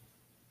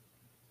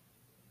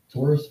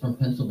 Tourists from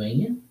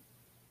Pennsylvania?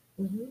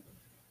 Mm-hmm.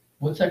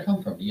 What's that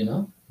come from? Do you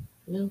know?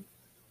 No.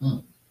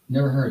 Oh,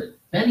 never heard it.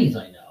 Bennies,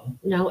 I know.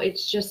 No,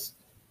 it's just,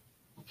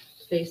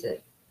 face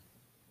it.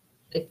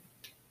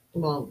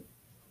 Well,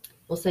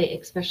 we'll say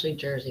especially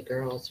Jersey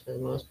girls for the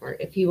most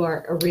part. If you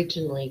are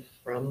originally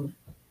from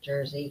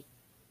Jersey,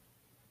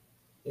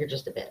 you're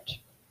just a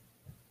bitch.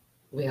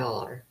 We all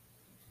are.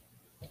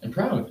 I'm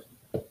proud of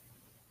it.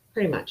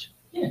 Pretty much.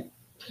 Yeah,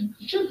 it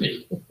should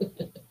be.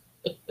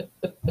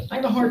 I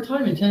have a hard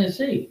time in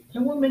Tennessee.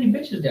 There weren't many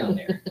bitches down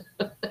there.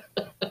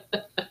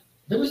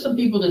 There were some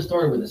people that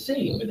started with a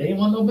C, but they didn't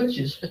want no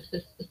bitches.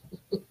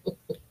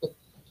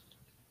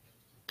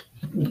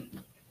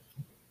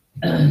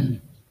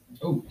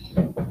 Oh,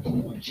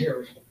 my chair.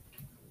 What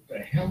the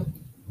hell?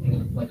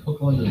 Like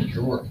hook onto the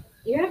drawer.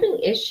 You're having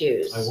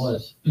issues. I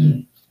was.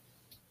 In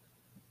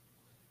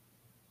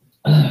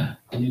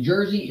New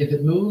Jersey, if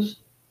it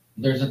moves,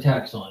 there's a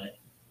tax on it.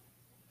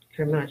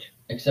 Pretty much.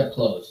 Except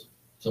clothes.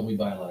 So we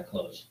buy a lot of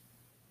clothes.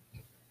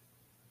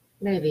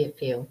 Maybe a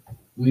few.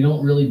 We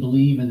don't really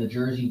believe in the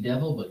Jersey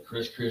Devil, but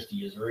Chris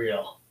Christie is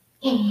real.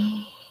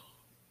 And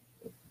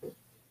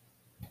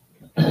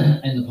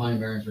the Pine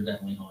Barrens are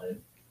definitely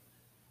haunted.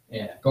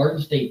 Yeah, Garden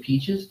State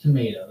peaches,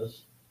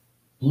 tomatoes,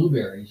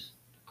 blueberries,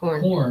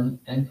 corn,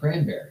 and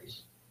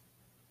cranberries,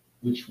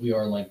 which we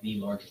are like the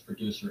largest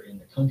producer in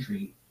the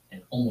country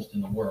and almost in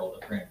the world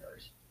of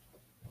cranberries,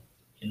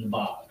 in the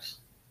bogs.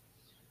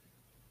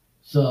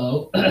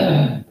 So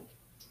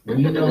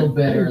We know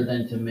better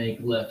than to make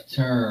left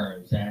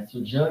turns. That's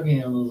what jug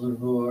handles are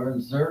for,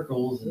 and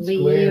circles and We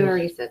squares.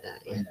 already said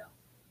that. I Yeah.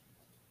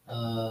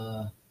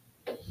 know.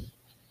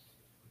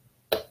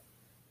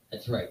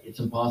 That's right. It's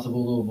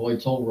impossible to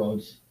avoid toll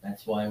roads.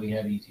 That's why we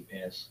have Easy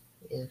Pass.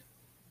 Yeah.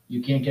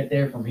 You can't get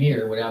there from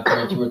here without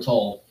going through a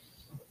toll.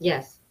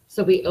 Yes.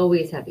 So we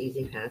always have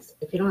Easy Pass.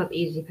 If you don't have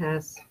Easy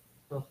Pass,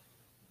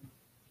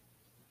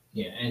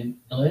 Yeah, and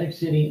Atlantic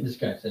City, this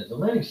guy says,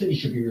 Atlantic City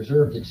should be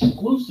reserved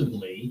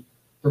exclusively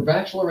for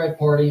bachelorette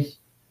parties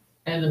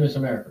and the Miss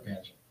America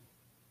pageant.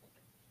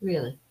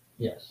 really.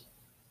 Yes.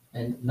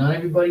 And not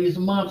everybody is a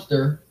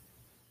mobster,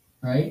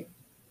 right?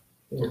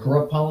 Or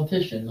corrupt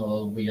politician,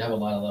 although we have a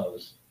lot of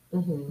those.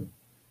 Mm-hmm.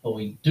 But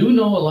we do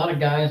know a lot of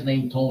guys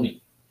named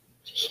Tony.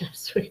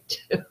 Yes, we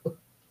do.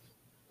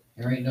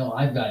 And right now,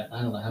 I've got,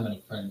 I don't know how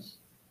many friends.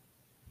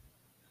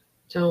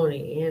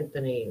 Tony,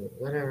 Anthony,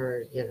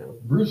 whatever, you know.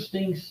 Bruce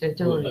Stinks. And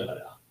Tony.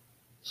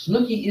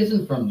 Snooki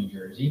isn't from New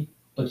Jersey,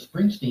 but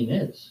Springsteen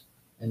is.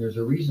 And there's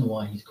a reason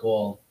why he's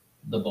called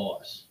the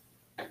boss.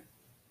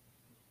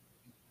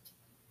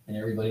 And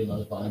everybody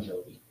loves Bon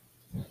Jovi.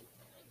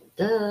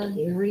 Duh,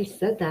 you already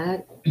said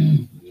that.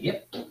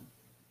 Yep.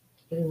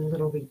 Getting a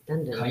little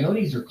redundant.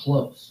 Coyotes are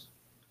close.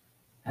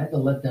 Had to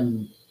let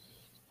them.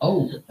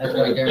 Oh, that's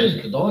right. There,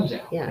 the dogs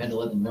out. Yeah. Had to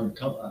let them run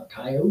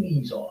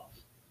coyotes off.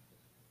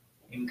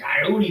 And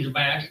coyotes are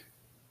back.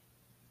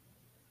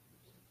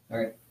 All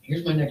right.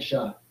 Here's my next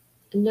shot.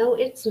 No,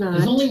 it's not.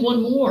 There's only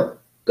one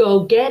more.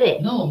 Go get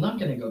it. No, I'm not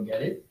gonna go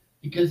get it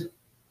because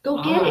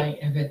Go get it. I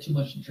have had too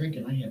much to drink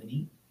and I haven't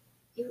eaten.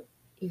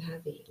 You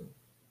have eaten.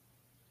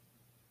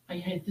 I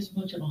had this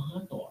much of a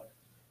hot dog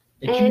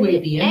that you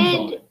ate the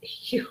ends on.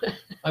 You,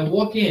 I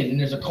walk in and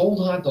there's a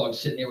cold hot dog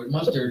sitting there with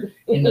mustard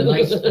in the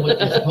nice, what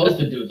they're supposed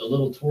to do, the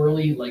little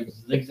twirly, like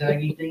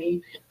zigzaggy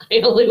thingy.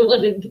 I only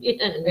wanted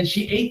the end. And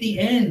she ate the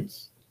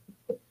ends.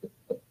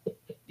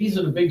 These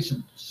are the big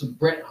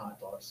Sabret hot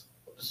dogs.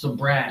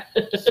 Sabrat.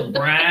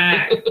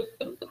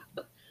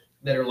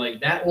 That are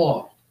like that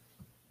long.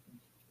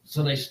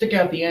 So they stick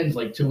out the ends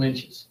like 2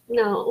 inches.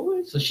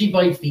 No. So she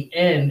bites the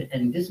end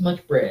and this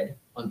much bread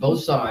on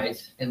both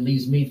sides and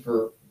leaves meat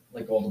for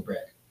like all the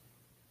bread.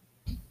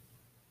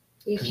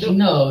 You Because she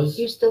knows.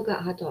 You still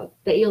got hot dog.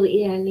 That you'll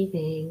eat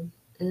anything.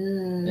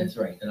 That's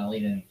right, that I'll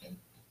eat anything.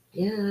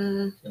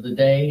 Yeah. The other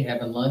day,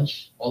 having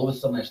lunch, all of a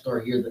sudden I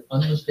start hearing the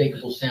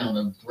unmistakable sound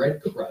of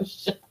bread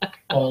crusts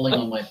falling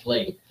on my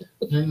plate.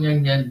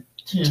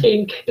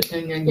 Tink.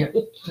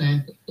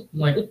 I'm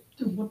like,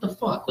 dude, what the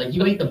fuck? Like,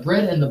 you ate the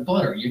bread and the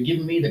butter. You're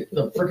giving me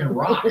the freaking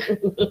rock.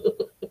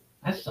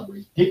 That's some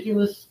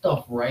ridiculous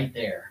stuff right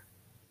there.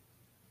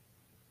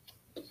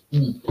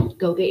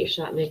 Go get your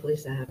shot. Make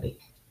Lisa happy.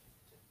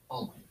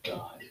 Oh, my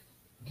God.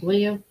 Will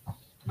you?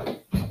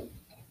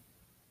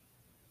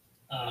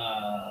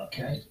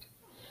 Okay.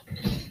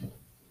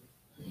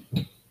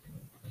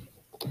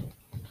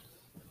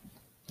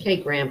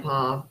 Okay,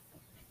 Grandpa.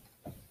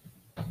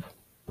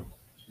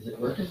 Is it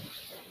working?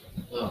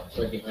 Oh, it's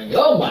right behind you.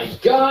 Oh, my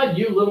God,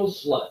 you little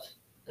slut.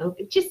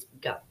 Okay, just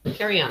go.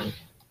 Carry on.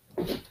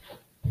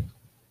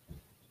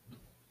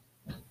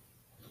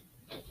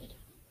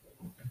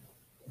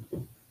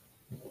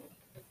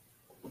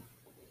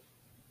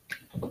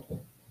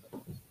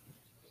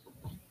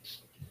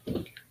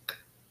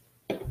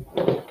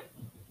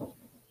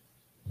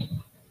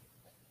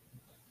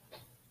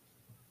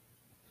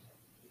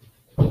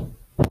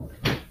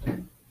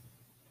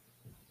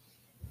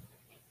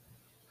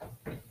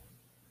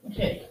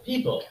 Okay,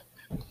 people,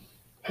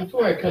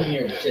 before I come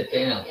here and sit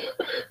down,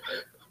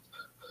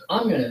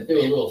 I'm going to do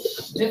a little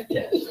sniff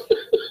test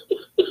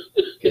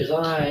because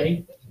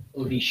I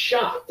will be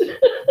shocked.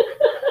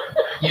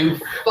 You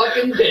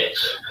fucking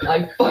bitch.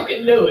 I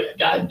fucking knew it.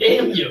 God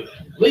damn you.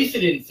 Lisa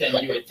didn't send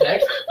you a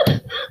text.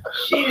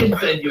 She didn't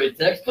send you a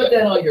text. Put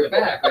that on your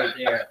back right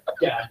there.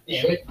 God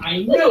damn it. I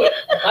knew it.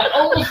 I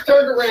almost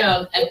turned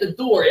around at the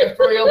door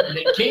after I opened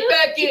it, came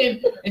back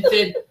in and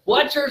said,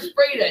 watch her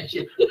spray that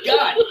shit.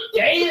 God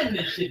damn,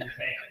 this shit is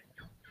bad.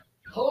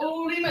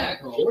 Holy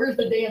mackerel. Where's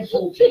the damn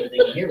pull chain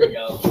thing? Here we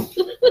go.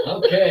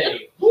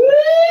 Okay. Woo!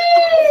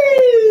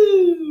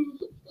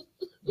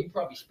 You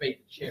probably sprayed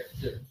the chair,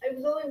 too. It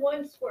was only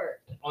one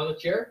squirt. On the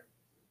chair?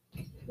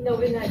 No,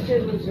 in that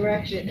general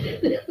direction.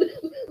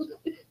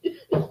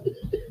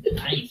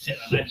 I ain't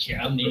sitting on that chair.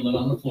 I'm kneeling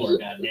on the floor,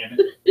 goddammit.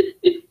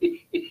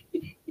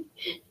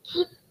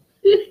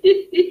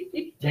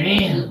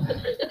 Damn.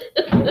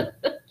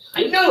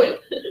 I knew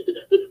it.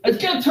 I was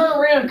going to turn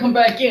around and come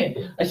back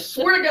in. I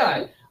swear to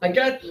God, I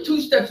got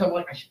 2 steps. I'm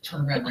like, I should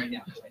turn around right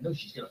now because I know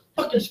she's going to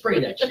fucking spray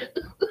that shit.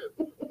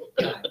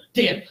 God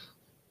damn it.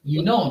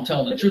 You know I'm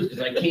telling the truth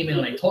because I came in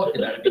and I talked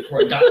about it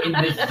before I got in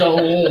this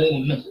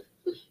zone.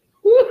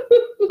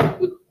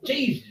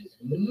 Jesus,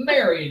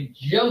 Mary and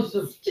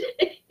Joseph.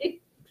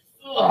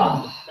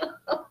 Ugh.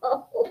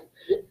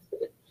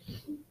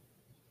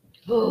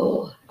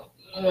 Oh.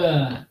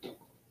 Yeah,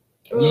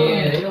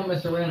 they don't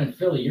mess around in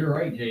Philly. You're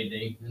right,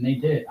 JD. And they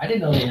did. I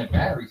didn't know they had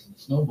batteries in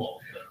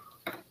snowballs.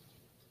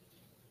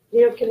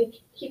 Can you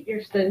keep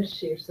your stench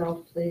to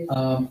yourself, please?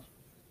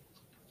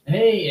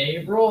 Hey,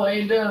 April, how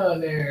you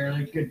doing there?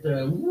 Look at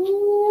the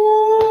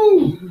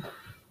woo.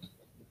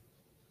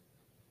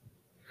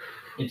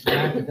 It's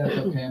whack, but that's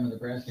okay. I'm in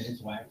Nebraska.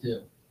 It's whack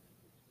too.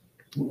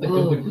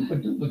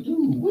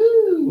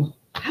 Woo!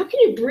 How can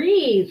you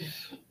breathe?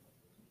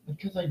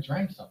 Because I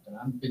drank something.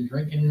 I've been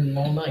drinking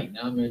all night.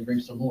 Now I'm going to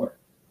drink some more.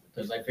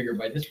 Because I figure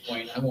by this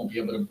point I won't be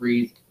able to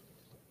breathe.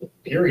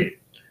 Period.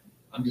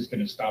 I'm just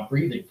going to stop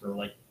breathing for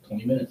like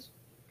 20 minutes.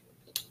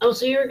 Oh,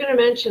 so you were going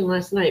to mention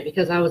last night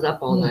because I was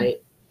up all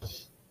night.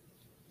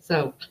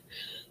 So.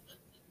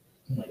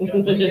 Oh my God.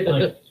 Let me get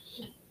my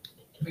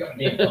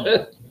damn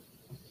phone.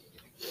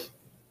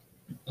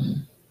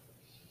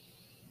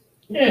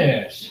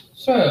 Yes.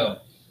 So,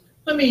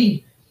 let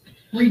me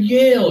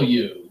regale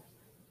you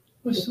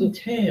with some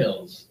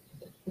tales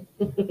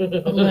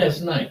of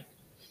last night.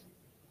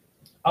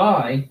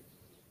 I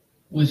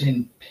was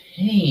in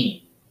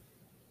pain,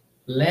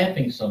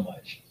 laughing so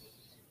much.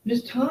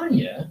 Miss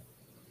Tanya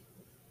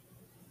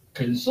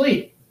couldn't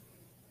sleep.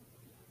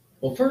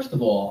 Well, first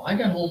of all, I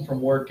got home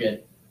from work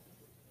at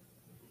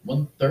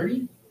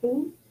 1:30,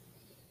 and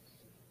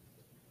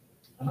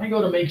I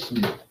go to make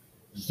some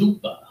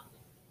zuppa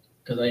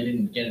because I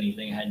didn't get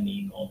anything. I hadn't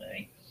eaten all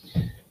day,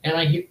 and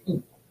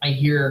I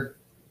hear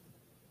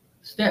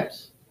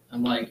steps.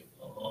 I'm like,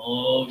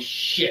 oh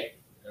shit!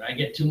 Did I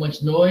get too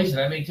much noise? Did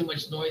I make too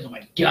much noise? Oh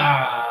my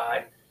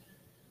God!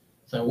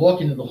 So I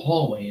walk into the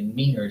hallway and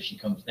meet her. She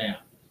comes down.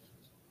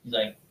 He's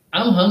like,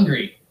 I'm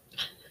hungry.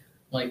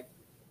 I'm like,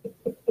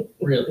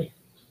 really?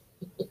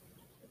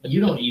 You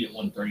don't eat at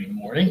 1:30 in the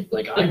morning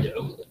like I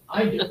do.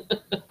 I do.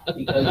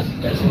 Because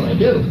that's what I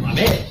do. I'm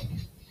it.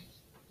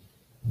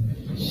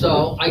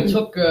 So I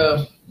took,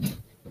 what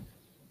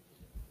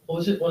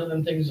was it? One of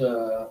them things,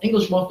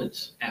 English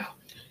muffins out.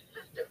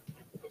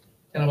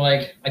 And I'm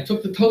like, I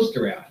took the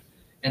toaster out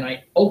and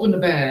I opened the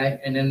bag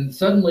and then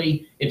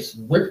suddenly it's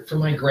ripped from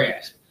my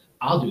grasp.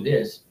 I'll do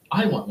this.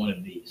 I want one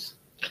of these.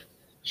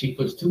 She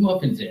puts 2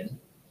 muffins in,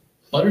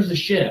 butters the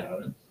shit out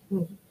of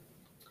them,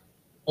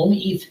 only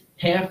eats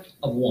half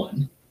of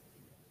one,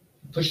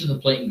 pushes the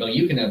plate and goes,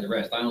 you can have the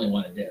rest. I only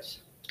wanted this.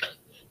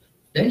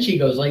 Then she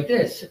goes like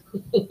this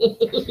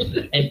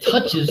and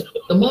touches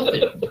the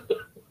muffin.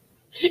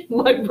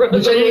 My brother.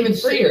 Which I didn't even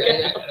see her.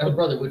 And her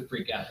brother would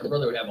freak out. Her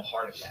brother would have a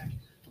heart attack.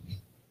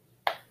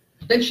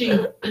 Then she,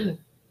 and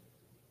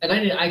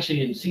I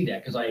actually didn't see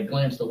that because I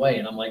glanced away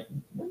and I'm like,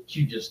 what did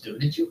you just do?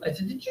 I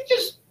said, did you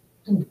just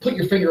put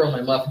your finger on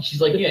my muffin? She's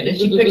like, yeah. Then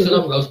she picks it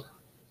up and goes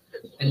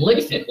and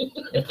licks it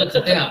and puts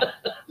it down.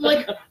 I'm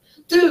like,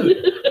 dude.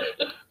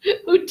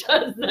 Who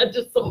does that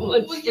to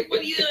someone?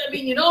 I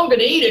mean, I'm going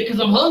to eat it because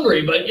I'm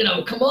hungry, but,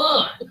 come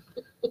on.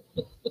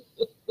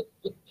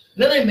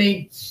 Then I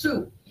made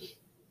soup,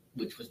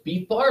 which was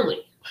beef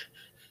barley,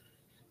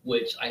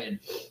 which I had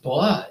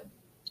bought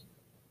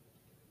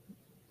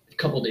a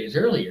couple days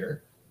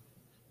earlier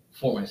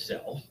for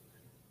myself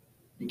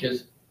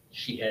because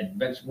she had,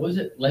 what was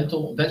it,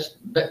 lentil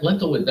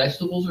with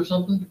vegetables or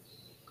something?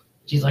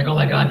 She's like, oh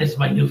my God, this is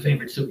my new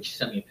favorite soup. She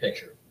sent me a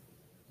picture.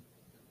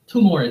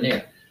 2 more in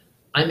there.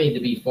 I made the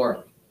beef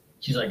barley.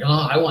 She's like,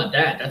 oh, I want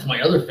that. That's my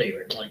other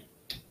favorite. I'm like,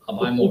 I'll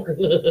buy more.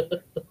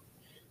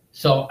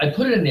 So I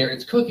put it in there.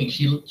 It's cooking.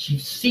 She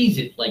sees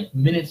it like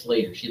minutes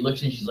later. She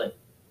looks and she's like,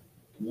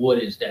 what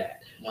is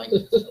that? I'm like,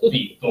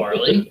 beef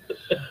barley.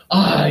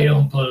 I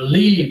don't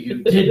believe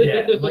you did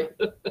that. I'm like,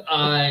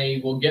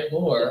 I will get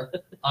more.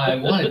 I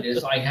wanted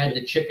this. I had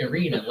the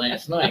chickenina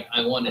last night.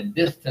 I wanted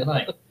this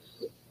tonight.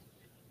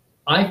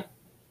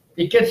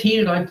 It gets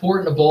heated. I pour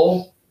it in a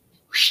bowl.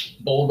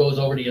 Bowl goes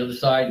over to the other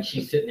side, and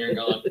she's sitting there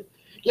going.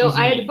 No,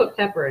 I had to put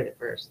pepper in it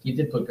first. You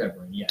did put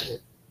pepper in, yes.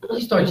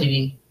 She starts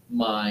eating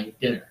my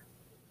dinner.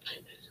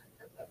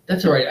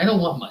 That's all right. I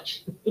don't want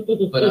much,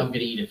 but I'm gonna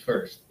eat it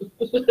first.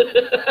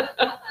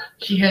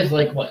 She has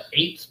like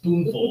 8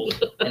 spoonfuls,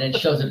 and then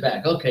shoves it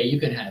back. Okay, you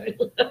can have it.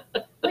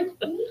 Like,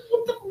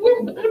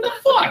 what the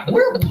fuck?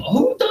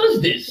 Who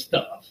does this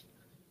stuff?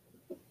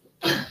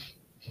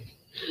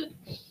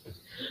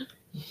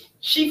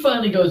 She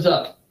finally goes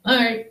up. All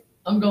right.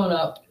 I'm going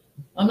up.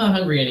 I'm not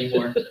hungry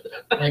anymore.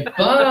 Like,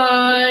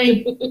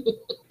 bye.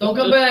 Don't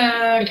come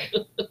back.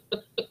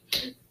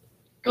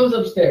 Goes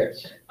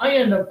upstairs. I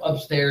end up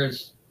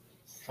upstairs,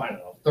 I don't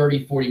know,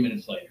 30, 40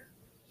 minutes later.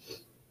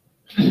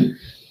 I'm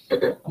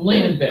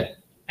laying in bed.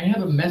 I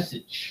have a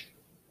message.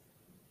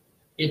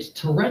 It's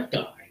Tourette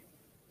guy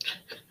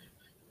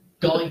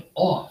going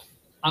off.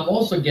 I'm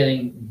also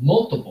getting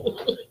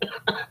multiple.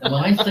 And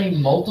when I say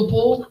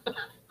multiple,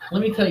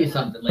 let me tell you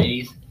something,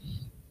 ladies.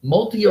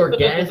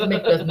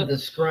 Multi-orgasmic doesn't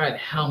describe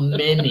how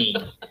many.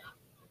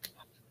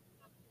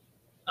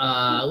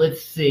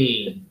 Let's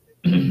see.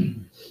 Oh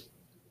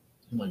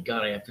my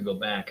God, I have to go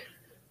back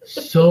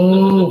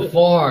so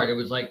far. There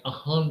was like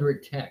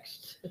 100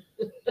 texts.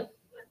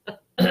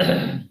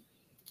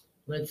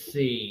 Let's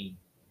see.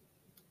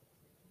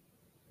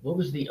 What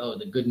was the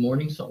good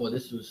morning song? Well,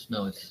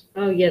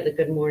 Oh yeah, the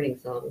good morning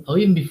song. Oh,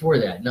 even before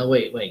that. No,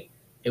 wait.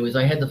 It was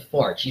I had the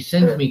fart. She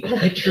sends me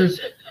pictures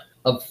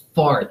of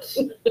farts.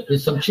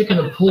 There's some chick in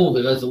the pool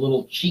that does a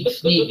little cheek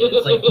sneak, and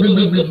it's like, bleh,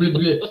 bleh, bleh, bleh,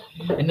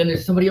 bleh. And then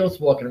there's somebody else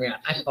walking around.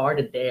 I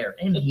farted there,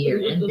 and here,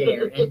 and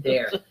there, and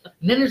there.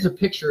 And then there's a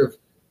picture of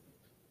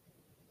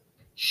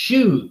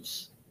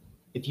shoes.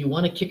 If you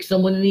want to kick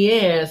someone in the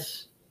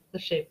ass. The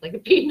shape like a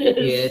penis.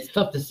 Yeah, it's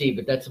tough to see,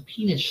 but that's a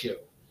penis shoe.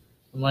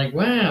 I'm like,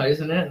 wow,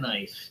 isn't that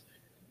nice?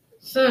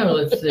 So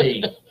let's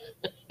see.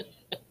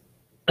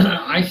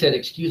 I said,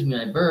 excuse me,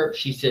 I burped.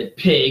 She said,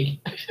 pig,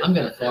 I'm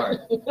going to fart.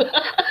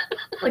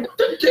 Like,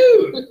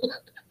 dude.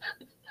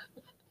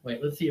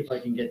 Wait, let's see if I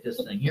can get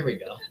this thing. Here we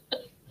go.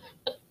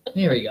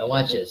 Here we go.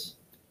 Watch this.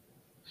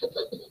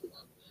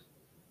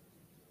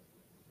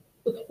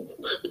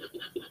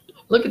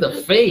 Look at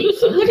the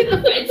face. Look at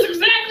the face. It's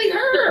exactly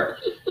her.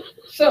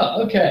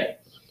 So, okay.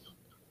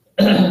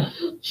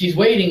 She's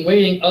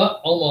waiting.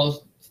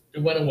 Almost.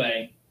 It went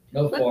away.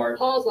 No fart.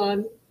 Paul's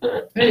on.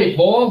 Hey,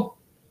 Paul.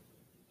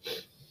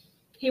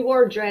 He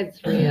wore dreads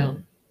for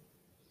you.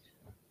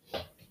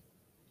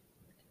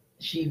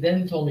 She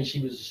then told me she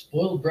was a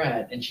spoiled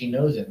brat, and she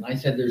knows it. And I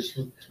said, there's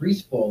 3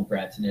 spoiled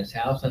brats in this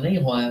house, and they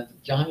all have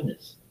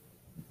vaginas.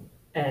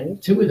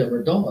 And? 2 of them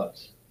are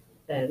dogs.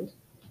 And?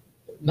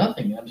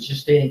 Nothing. I was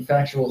just stating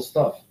factual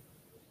stuff.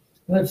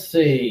 Let's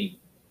see.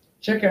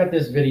 Check out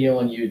this video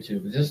on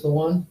YouTube. Is this the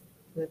one?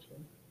 Which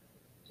one?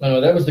 Oh,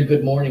 no, that was the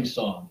Good Morning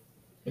song,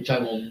 which I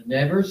will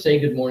never say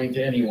good morning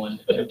to anyone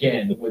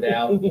again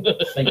without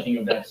thinking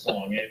of that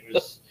song. It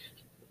was.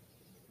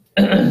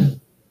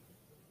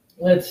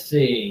 Let's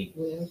see.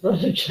 This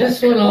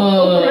one,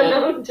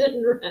 round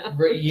and round.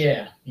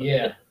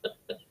 Yeah.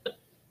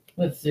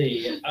 Let's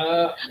see.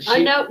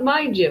 I know,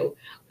 mind you,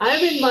 I'm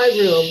in my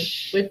room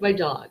with my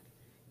dog.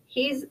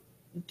 He's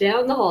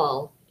down the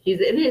hall.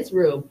 He's in his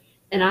room,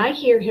 and I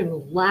hear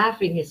him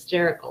laughing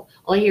hysterical.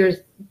 All I hear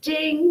is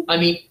ding. I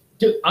mean,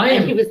 dude,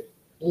 And he was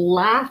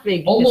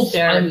laughing almost.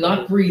 hysterically. I'm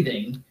not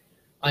breathing.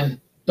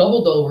 I'm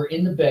doubled over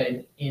in the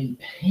bed in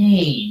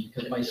pain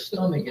because my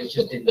stomach is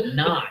just in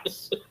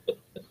knots.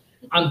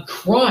 I'm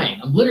crying.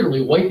 I'm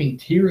literally wiping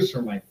tears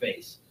from my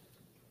face.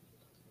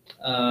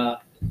 I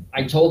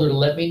told her to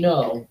let me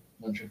know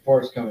when your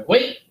fart's coming.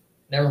 Wait,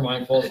 never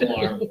mind, false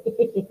alarm.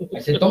 I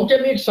said, don't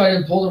get me excited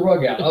and pull the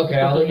rug out. Okay,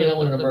 I'll let you know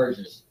when it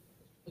emerges.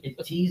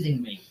 It's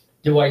teasing me.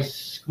 Do I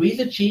squeeze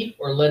a cheek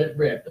or let it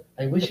rip?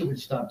 I wish it would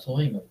stop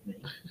toying with me.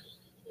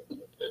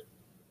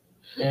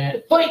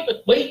 And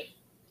wait,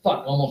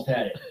 fuck, almost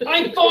had it.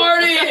 I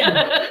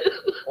farted!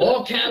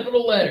 All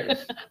capital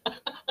letters.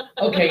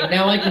 Okay,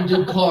 now I can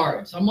do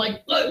cards. I'm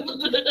like, look,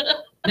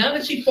 now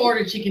that she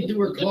farted, she can do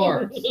her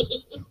cards.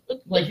 I'm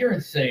like, you're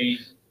insane.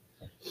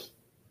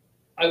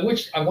 I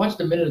watched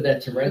a minute of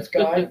that Tourette's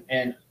guy,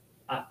 and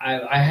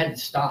I had to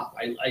stop.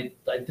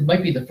 It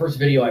might be the first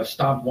video I've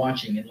stopped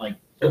watching in like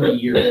 30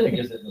 years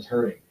because it was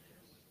hurting.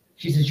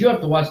 She says, you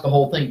have to watch the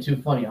whole thing, too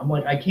funny. I'm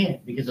like, I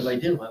can't, because if I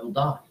do, I will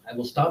die. I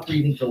will stop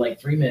breathing for like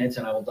 3 minutes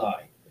and I will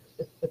die.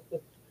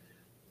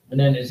 And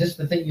then, is this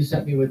the thing you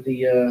sent me with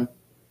the,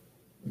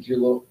 with your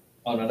little,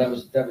 oh no, that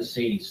was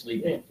Sadie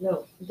sleeping.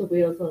 No, the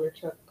wheels on the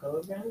truck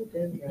go around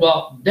and round.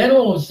 Well, then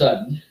all of a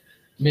sudden,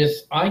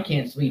 Miss, I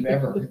can't sleep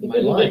ever in my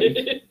life.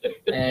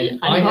 And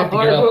I have to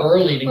get up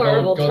early to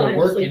go to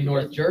work in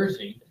North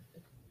Jersey.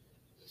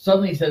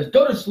 Suddenly says,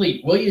 go to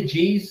sleep, will you,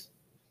 geez?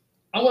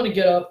 I want to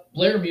get up,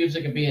 blare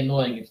music, and be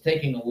annoying. It's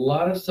taking a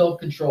lot of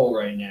self-control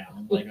right now.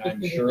 I'm like,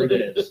 I'm sure it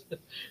is.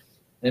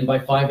 And by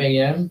 5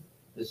 a.m.,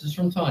 this is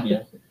from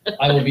Tanya,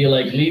 I will be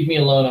like, leave me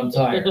alone, I'm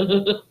tired.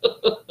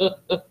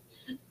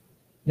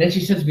 Then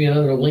she sends me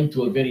another link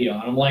to a video,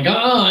 and I'm like,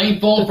 I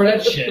ain't falling for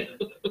that shit.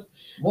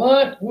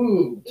 What?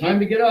 Woo, time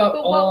to get up.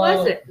 But what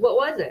was it? What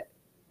was it?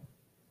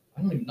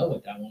 I don't even know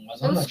what that one was.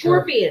 I'm Those not sure.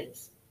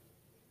 scorpions.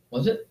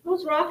 Was it? I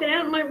was rocking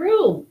out in my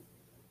room.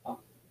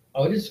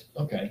 Oh, it is?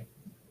 Okay.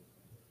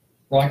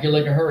 Rock you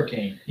like a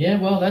hurricane. Yeah,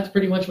 well, that's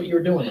pretty much what you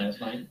were doing last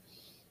night.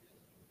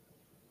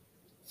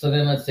 So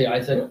then let's see.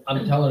 I said,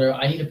 I'm telling her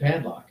I need a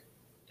padlock.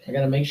 I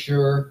got to make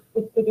sure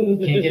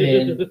can't get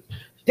in.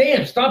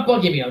 Damn, stop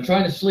bugging me. I'm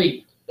trying to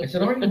sleep. I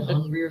said, aren't you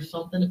hungry or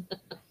something?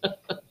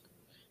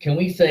 Can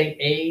we say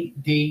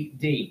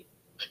ADD?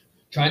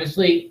 Trying to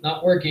sleep,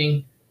 not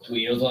working.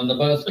 Wheels on the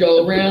bus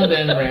go round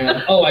and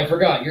round. Oh, I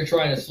forgot. You're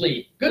trying to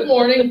sleep. Good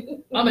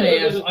morning. I'm an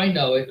ass. I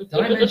know it. Did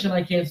I mention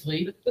I can't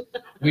sleep?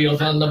 Wheels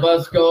on the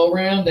bus go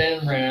round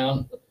and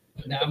round.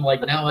 Now I'm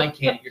like, now I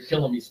can't. You're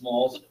killing me,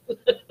 Smalls.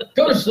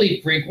 Go to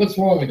sleep, freak. What's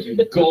wrong with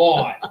you?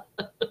 God.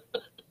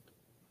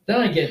 Then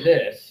I get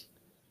this.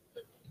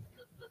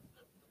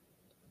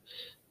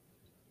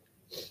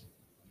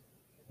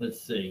 Let's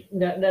see.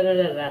 No.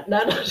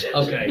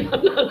 Okay.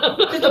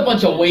 Just a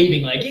bunch of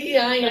waving, like,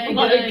 good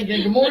morning,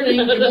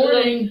 good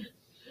morning.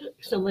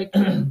 So I'm like,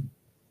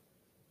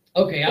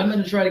 Okay, I'm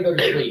going to try to go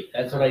to sleep.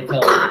 That's what I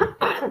tell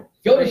her.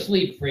 Go to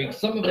sleep, freak.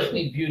 Some of us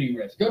need beauty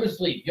rest. Go to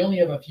sleep. You only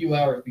have a few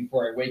hours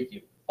before I wake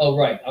you. Oh,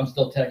 right. I'm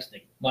still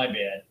texting. My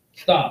bad.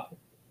 Stop.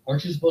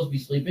 Aren't you supposed to be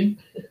sleeping?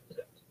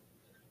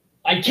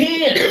 I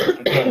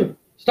can't.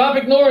 Stop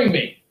ignoring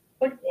me.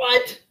 Like,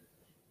 what?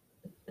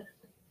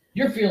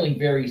 You're feeling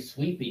very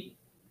sleepy.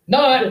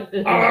 Not.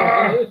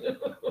 Ah!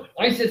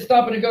 I said,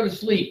 stop it and go to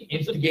sleep,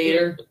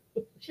 instigator.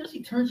 See how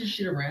he turns his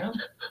shit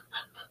around?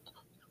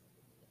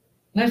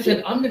 And I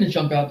said, I'm going to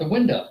jump out the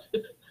window.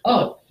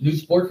 Oh, new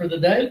sport for the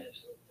day?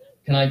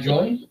 Can I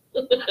join?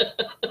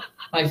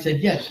 I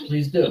said, yes,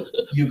 please do.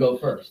 You go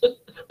first.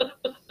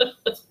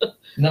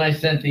 And then I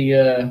sent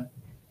I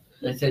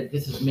said,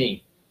 this is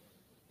me.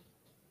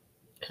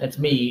 That's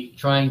me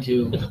trying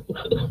to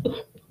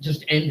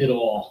just end it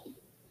all.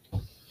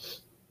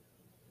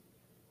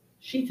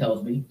 She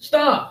tells me,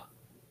 stop.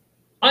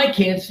 I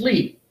can't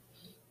sleep.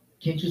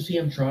 Can't you see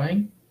I'm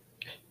trying?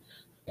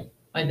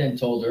 I then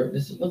told her,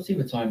 let's see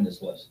what time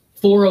this was.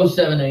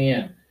 4:07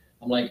 a.m.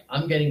 I'm like,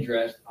 I'm getting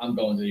dressed. I'm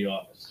going to the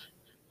office.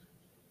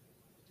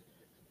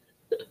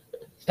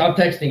 Stop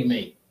texting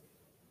me.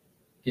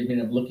 Give me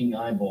them looking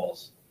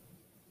eyeballs.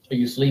 Are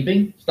you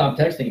sleeping? Stop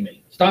texting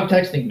me. Stop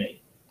texting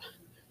me.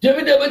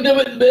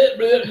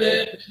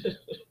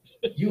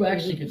 You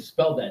actually could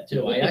spell that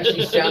too. I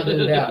actually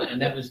sounded it out,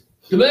 and that was.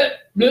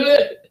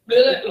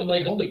 I'm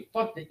like, holy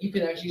fuck, that you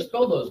can actually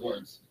spell those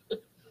words.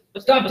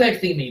 Stop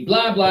texting me.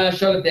 Blah blah.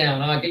 Shut it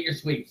down. I'll get your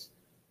sweets.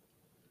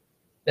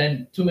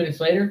 Then 2 minutes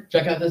later,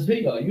 check out this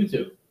video on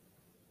YouTube.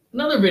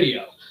 Another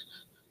video.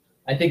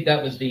 I think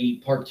that was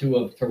the part 2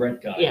 of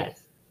Tourette Guy.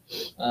 Yes.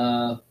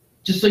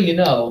 Just so you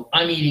know,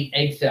 I'm eating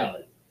egg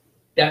salad.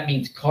 That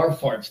means car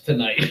farts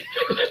tonight.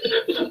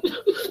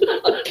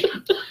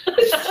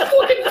 It's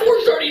fucking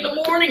 4:30 in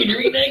the morning and you're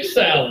eating egg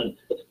salad.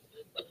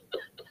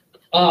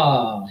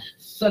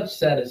 Such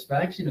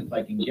satisfaction if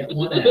I can get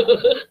one out.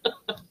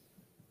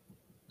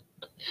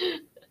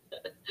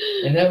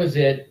 And that was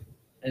it.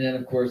 And then,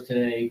 of course,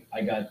 today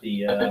I got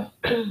the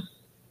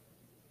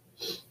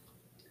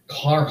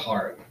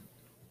Carhartt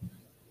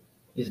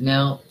is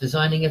now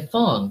designing a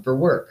thong for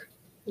work.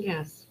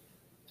 Yes.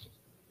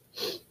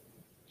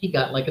 He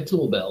got like a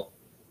tool belt.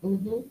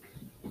 Mm-hmm.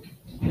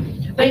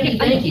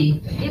 Thank you.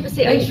 Yeah, but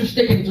see, Thanks for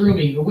sticking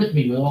with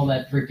me with all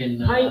that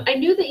freaking. I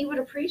knew that you would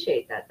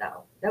appreciate that,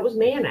 though. That was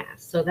man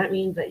ass, so that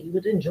means that you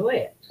would enjoy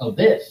it.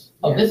 This,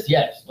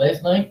 yes.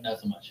 Last night, not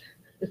so much.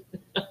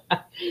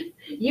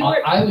 You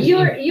were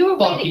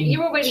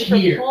waiting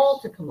tears. for Paul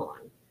to come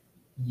on.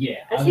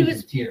 Yeah, As I he was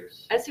was- in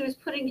tears. As he was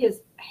putting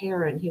his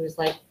hair in, he was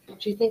like,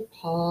 "Do you think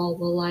Paul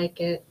will like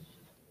it?"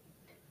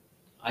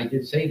 I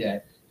did say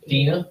that.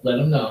 Dina, let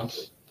him know.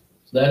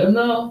 Let him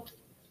know.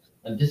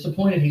 I'm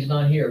disappointed he's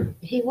not here.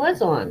 He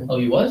was on. Oh,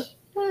 he was?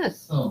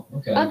 Yes. Oh,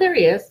 okay. Oh, there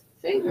he is.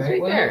 See, All he's right,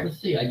 right well, there. let's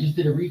see. I just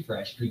did a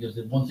refresh because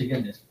once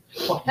again this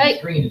fucking Hey.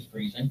 screen is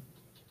freezing.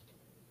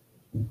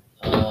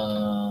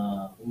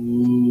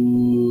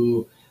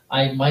 Ooh,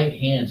 my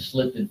hand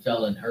slipped and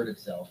fell and hurt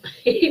itself.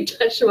 He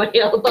touched my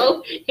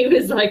elbow. He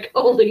was like,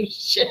 "Holy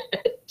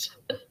shit!"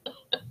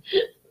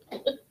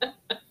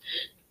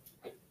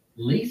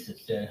 Lisa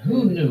said,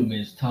 "Who knew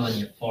Ms.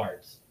 Tanya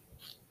farts?"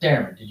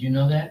 Darren, did you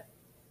know that?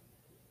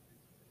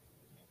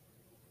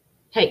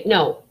 Hey,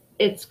 no,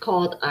 it's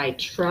called I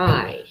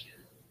try.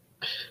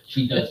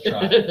 She does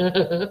try.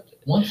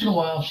 Once in a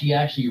while, she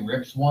actually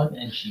rips one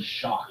and she's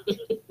shocked.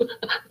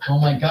 Oh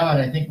my God,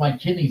 I think my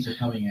kidneys are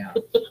coming out.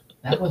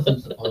 That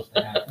wasn't supposed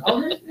to happen.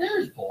 Oh,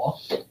 there's Paul.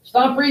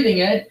 Stop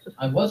breathing, Ed.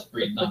 I was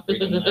not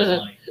breathing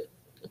last night.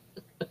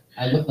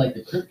 I look like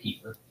the Crypt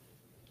Keeper.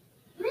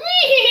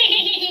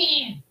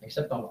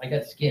 Except I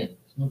got skin.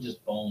 It's not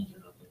just bones or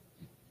nothing.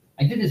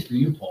 I did this for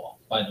you, Paul,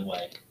 by the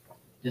way.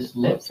 This I've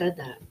look, said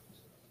that.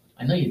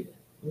 I know you did.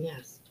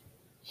 Yes.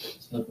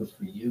 This look was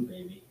for you,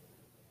 baby.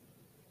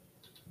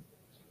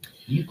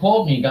 You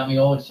called me and got me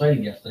all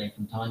excited yesterday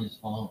from Tanya's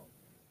phone.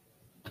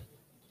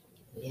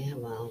 Yeah,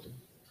 well.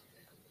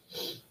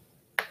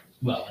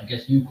 Well, I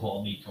guess you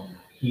called me from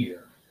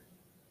here.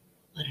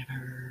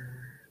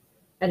 Whatever.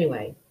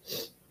 Anyway.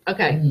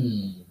 Okay.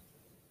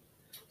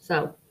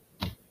 So.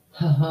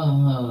 Ha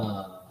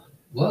ha.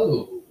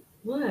 Whoa.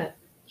 What?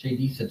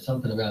 JD said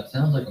something about,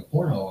 sounds like a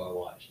porno I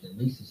watched. And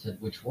Lisa said,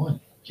 which one,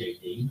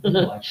 JD?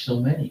 You watched so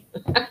many.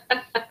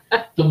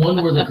 The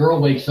one where the girl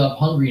wakes up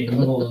hungry in the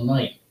middle of the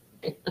night.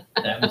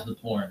 That was the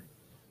porn.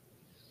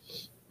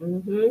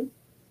 Mm-hmm.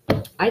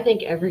 I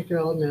think every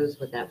girl knows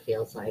what that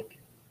feels like.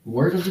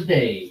 Word of the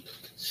day,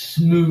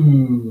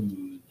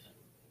 smooth.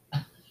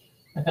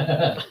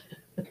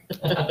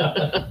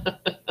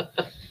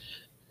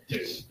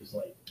 Dude, it's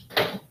like,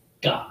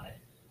 God.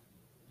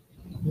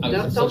 I was in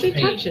Don't such be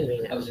pain. touching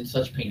me I now. was in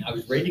such pain. I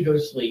was ready to go to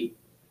sleep,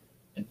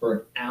 and for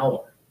an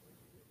hour.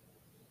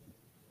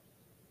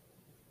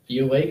 Are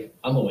you awake?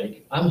 I'm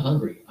awake. I'm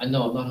hungry. I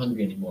know I'm not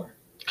hungry anymore.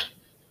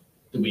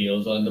 The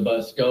wheels on the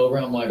bus go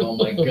around. I'm like, oh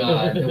my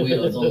God, the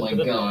wheels, oh my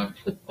God.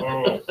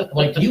 Oh. I'm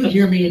like, do you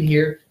hear me in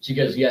here? She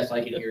goes, yes,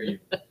 I can hear you.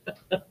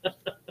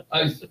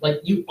 I was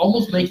like, you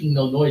almost making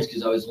no noise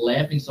because I was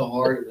laughing so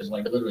hard. It was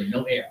like literally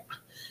no air.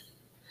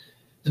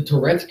 The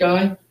Tourette's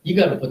guy, you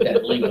got to put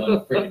that link on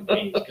the freaking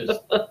page because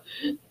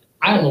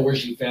I don't know where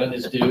she found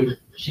this dude.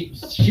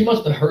 She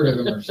must have heard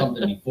of him or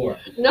something before.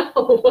 No.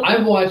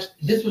 I watched,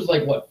 this was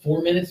like, what,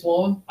 4 minutes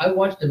long? I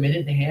watched a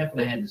minute and a half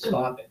and I had to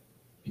stop it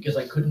because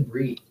I couldn't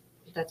breathe.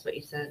 That's what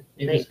you said.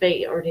 It was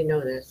They already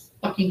know this.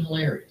 fucking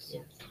hilarious.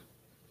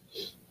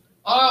 Yes.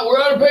 We're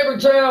out of paper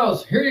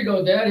towels. Here you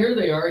go, Dad. Here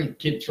they are. The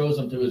kid throws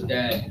them to his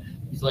dad.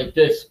 He's like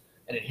this,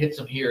 and it hits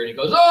him here, and he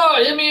goes,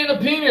 "Oh, hit me in the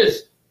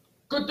penis.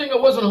 Good thing it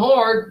wasn't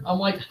hard." I'm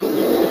like,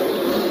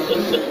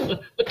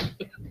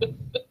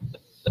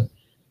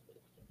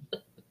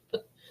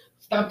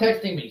 stop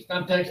texting me.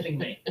 Stop texting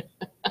me.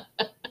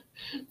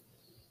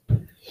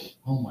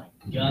 Oh my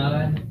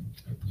God.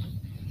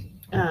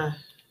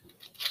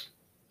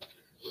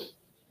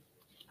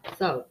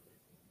 So,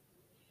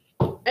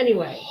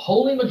 anyway,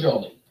 Holy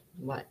majoli.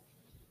 what?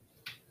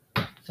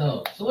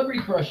 So,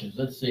 celebrity crushes.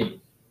 Let's see.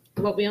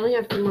 Well, we only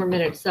have 2 more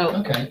minutes, so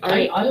Okay. All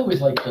right. I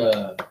always liked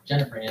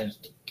Jennifer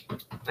Aniston.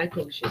 I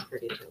think she's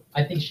pretty too.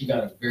 I think she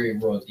got a very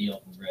raw deal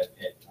from Brad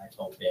Pitt. I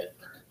felt bad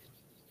for her.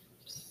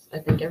 I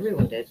think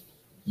everyone did.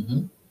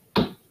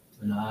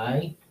 And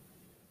I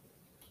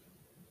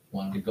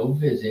wanted to go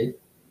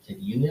visit, to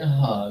give you a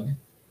hug,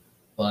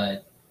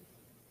 but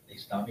they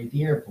stopped me at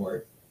the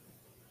airport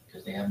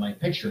because they have my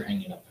picture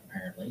hanging up,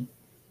 apparently.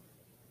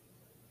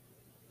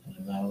 And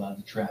I'm not allowed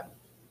to travel.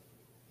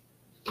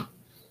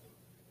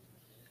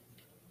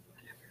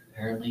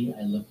 Apparently,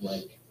 I look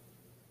like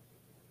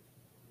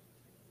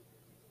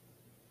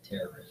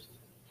terrorist.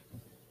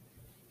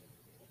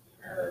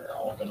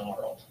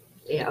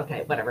 Yeah,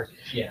 okay, whatever.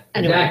 Yeah,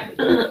 Anyway.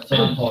 exactly. That's what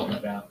I'm talking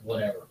about.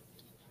 Whatever.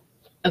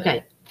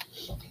 Okay.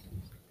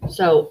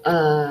 So,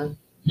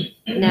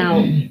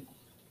 now,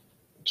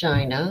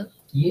 China.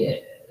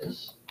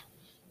 Yes.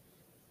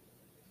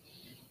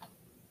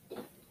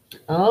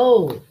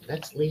 Oh,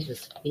 that's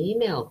Lisa's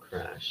female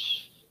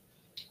crush.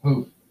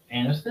 Who?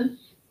 Aniston?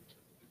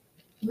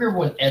 Remember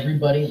when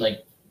everybody,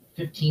 like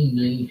 15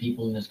 million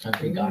people in this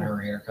country, got her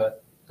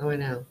haircut? Oh, I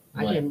know.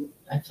 I What? didn't.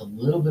 That's a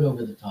little bit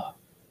over the top.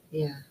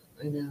 Yeah,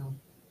 I know.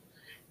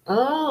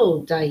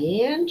 Oh,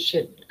 Diane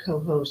should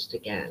co-host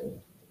again.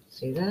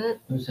 See that?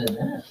 Who said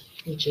that?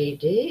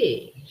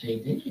 JD.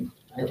 JD.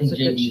 I That think was a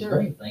good JD's show.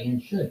 right.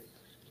 Diane should.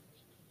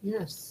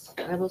 Yes,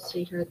 I will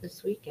see her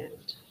this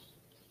weekend.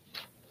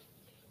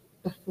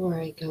 Before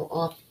I go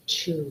off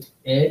to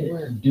Ed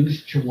Where?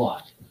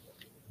 Douche-Chawat.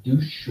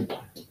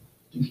 Douche-Chawat.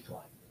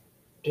 Douche-Chawat.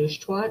 douche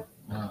twat.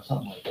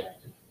 Something like that.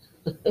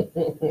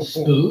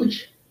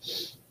 Spooge?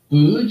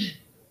 Spooge?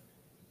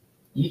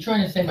 You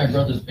trying to say my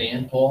brother's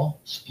band, Paul?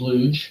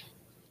 Splooge?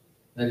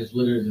 That is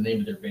literally the name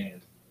of their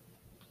band.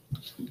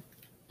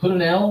 Put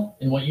an L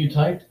in what you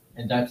typed,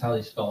 and that's how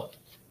they spell it.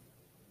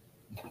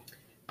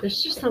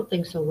 There's just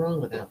something so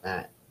wrong about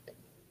that.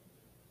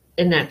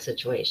 In that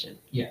situation.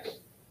 Yes.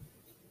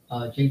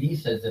 JD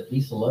says that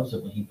Lisa loves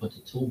it when he puts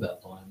a tool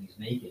belt on and he's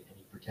naked and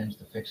he pretends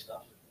to fix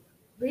stuff.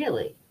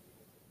 Really?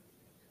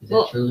 Is that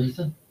Well, true,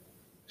 Lisa?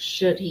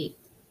 Should he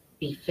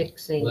be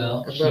fixing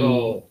Well, a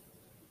little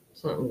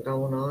something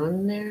going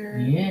on there?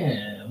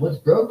 Yeah. What's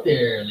broke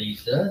there,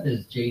 Lisa?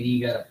 Does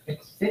JD gotta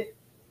fix it?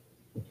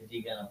 Is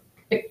he gonna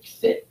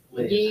fix it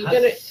with his You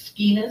gonna-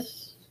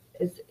 huskiness?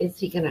 Is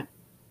he gonna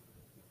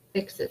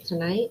fix it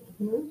tonight?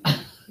 You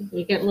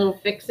getting a little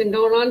fixing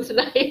going on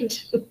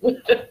tonight?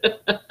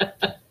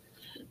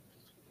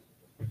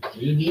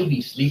 JD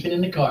be sleeping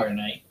in the car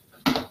tonight.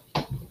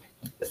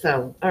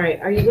 So, all right,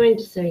 are you going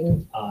to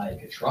sing? I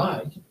could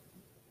try.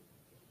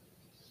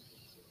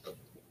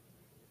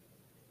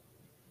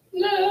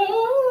 No!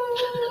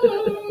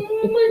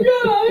 Oh my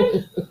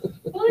god!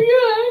 Oh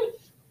my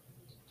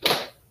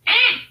god!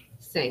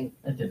 Sing.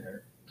 That didn't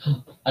hurt.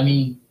 I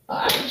mean,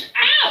 ow!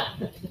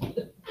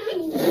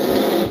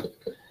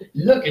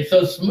 Look, it's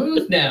so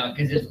smooth now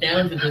because it's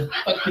down to this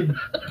fucking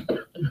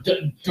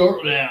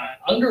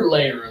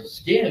underlayer of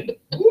skin.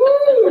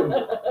 Woo!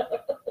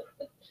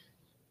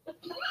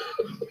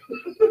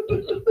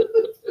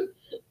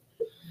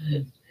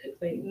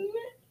 Wait.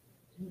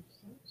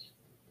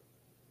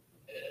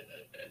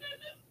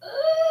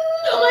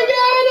 Oh my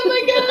god! Oh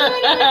my god!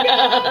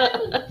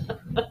 Oh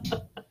my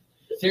god!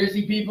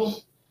 Seriously,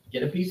 people,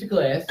 get a piece of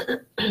glass,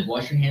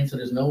 wash your hands so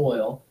there's no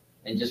oil,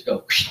 and just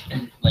go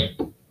and like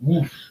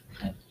woof.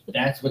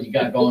 That's what you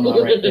got going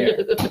on right there.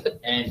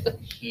 And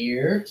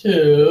here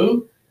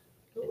too,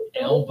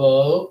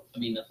 elbow. I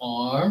mean the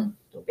arm.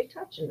 Don't be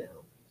touching now.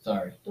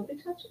 Sorry, Don't be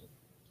touching.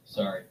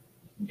 sorry.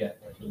 You got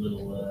like a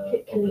little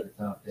Can over you- the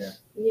top there.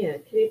 Yeah,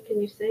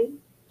 can you sing?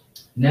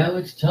 Now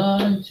it's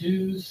time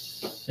to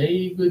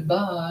say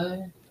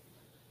goodbye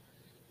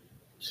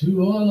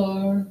to all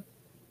our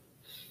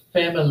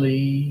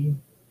family.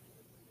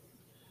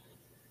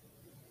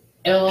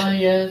 Put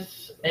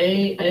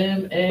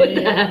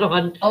that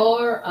on.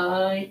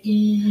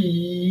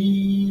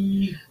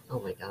 LISAMARIE. Oh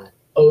my God.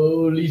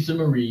 Oh, Lisa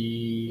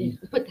Marie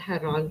Put the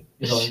hat on.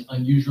 is on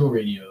Unusual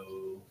Radio.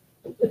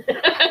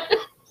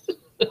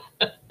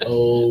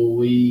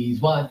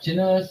 Always watching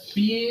us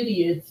be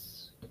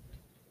idiots.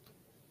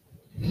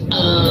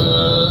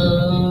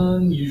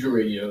 Unusual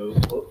Radio.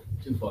 Oh,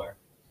 too far.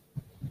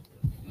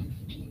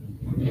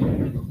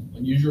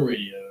 Unusual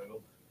Radio.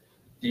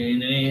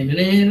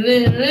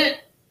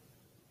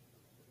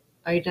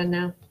 Are you done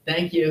now?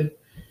 Thank you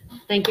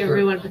Thank you For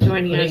everyone for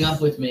joining for putting us.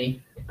 up with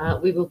me.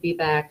 We will be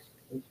back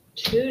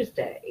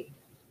Tuesday.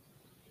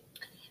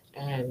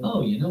 And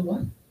Oh, you know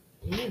what?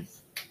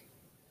 yes,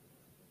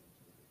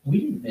 We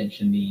didn't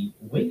mention the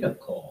wake-up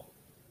call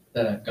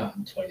that I've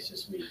gotten twice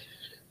this week.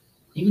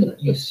 Even though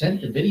you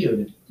sent the video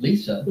to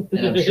Lisa,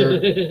 and I'm sure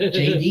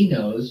JD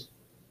knows.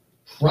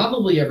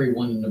 Probably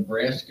everyone in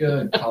Nebraska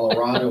and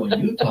Colorado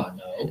and Utah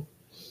know.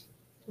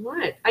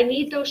 what? I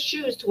need those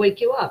shoes to wake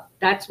you up.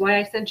 That's why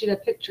I sent you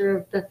that picture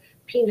of the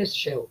penis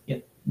shoe.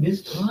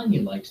 Miss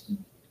Tanya likes to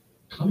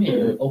come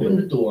in, open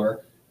the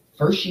door.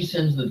 First, she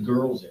sends the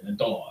girls in, the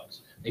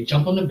dogs. They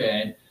jump on the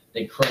bed,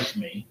 they crush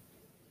me.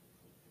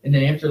 And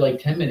then after like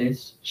 10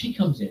 minutes, she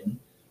comes in,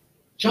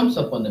 jumps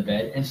up on the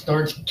bed, and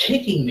starts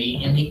kicking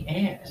me in the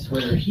ass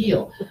with her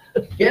heel.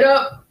 Get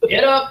up,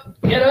 get up,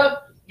 get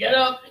up, get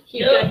up.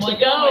 You Get got up.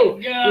 to Oh go. my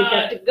You God.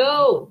 got to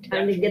go.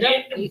 Time to get up.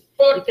 the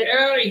fuck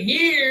out of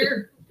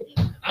here.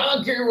 I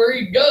don't care where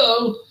you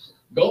go.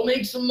 Go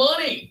make some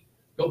money.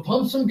 Go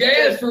pump some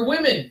gas for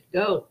women.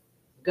 Go.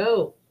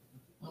 Go.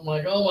 I'm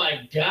like, oh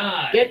my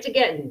God. Get to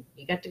getting.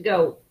 You got to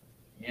go.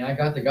 Yeah, I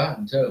got the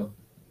gotten too.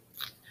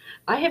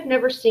 I have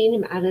never seen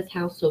him out of his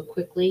house so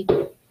quickly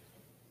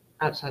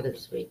outside of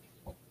this week.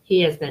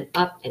 He has been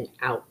up and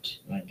out.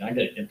 Like, I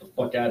gotta get the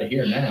fuck out of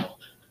here now.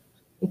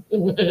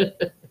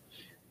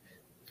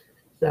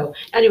 So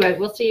anyway,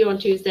 we'll see you on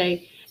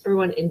Tuesday.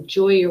 Everyone,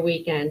 enjoy your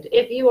weekend.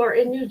 If you are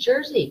in New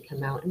Jersey,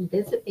 come out and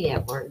visit me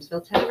at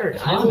Martinsville Tavern.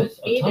 I will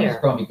be Thomas there.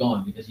 probably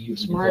gone because he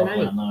usually Tomorrow gets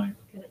off around 9.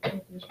 Can I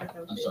finish my I'm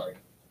conversation? sorry.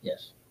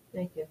 Yes.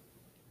 Thank you.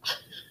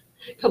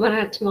 Come on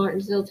out to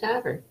Martinsville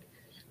Tavern,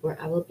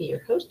 where I will be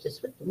your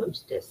hostess with the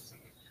mostest.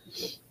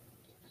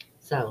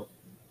 So,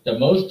 The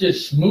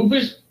mostest,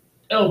 smoothest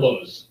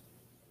elbows.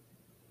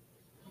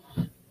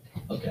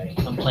 Okay,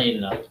 I'm playing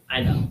it up.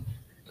 I know.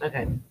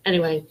 okay.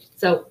 Anyway,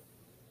 so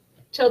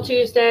till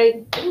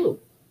Tuesday. Ooh,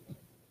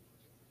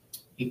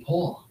 Hey,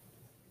 Paul.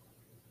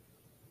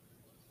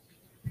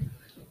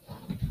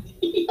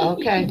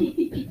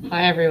 okay.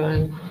 Bye,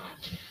 everyone.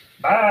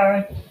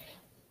 Bye.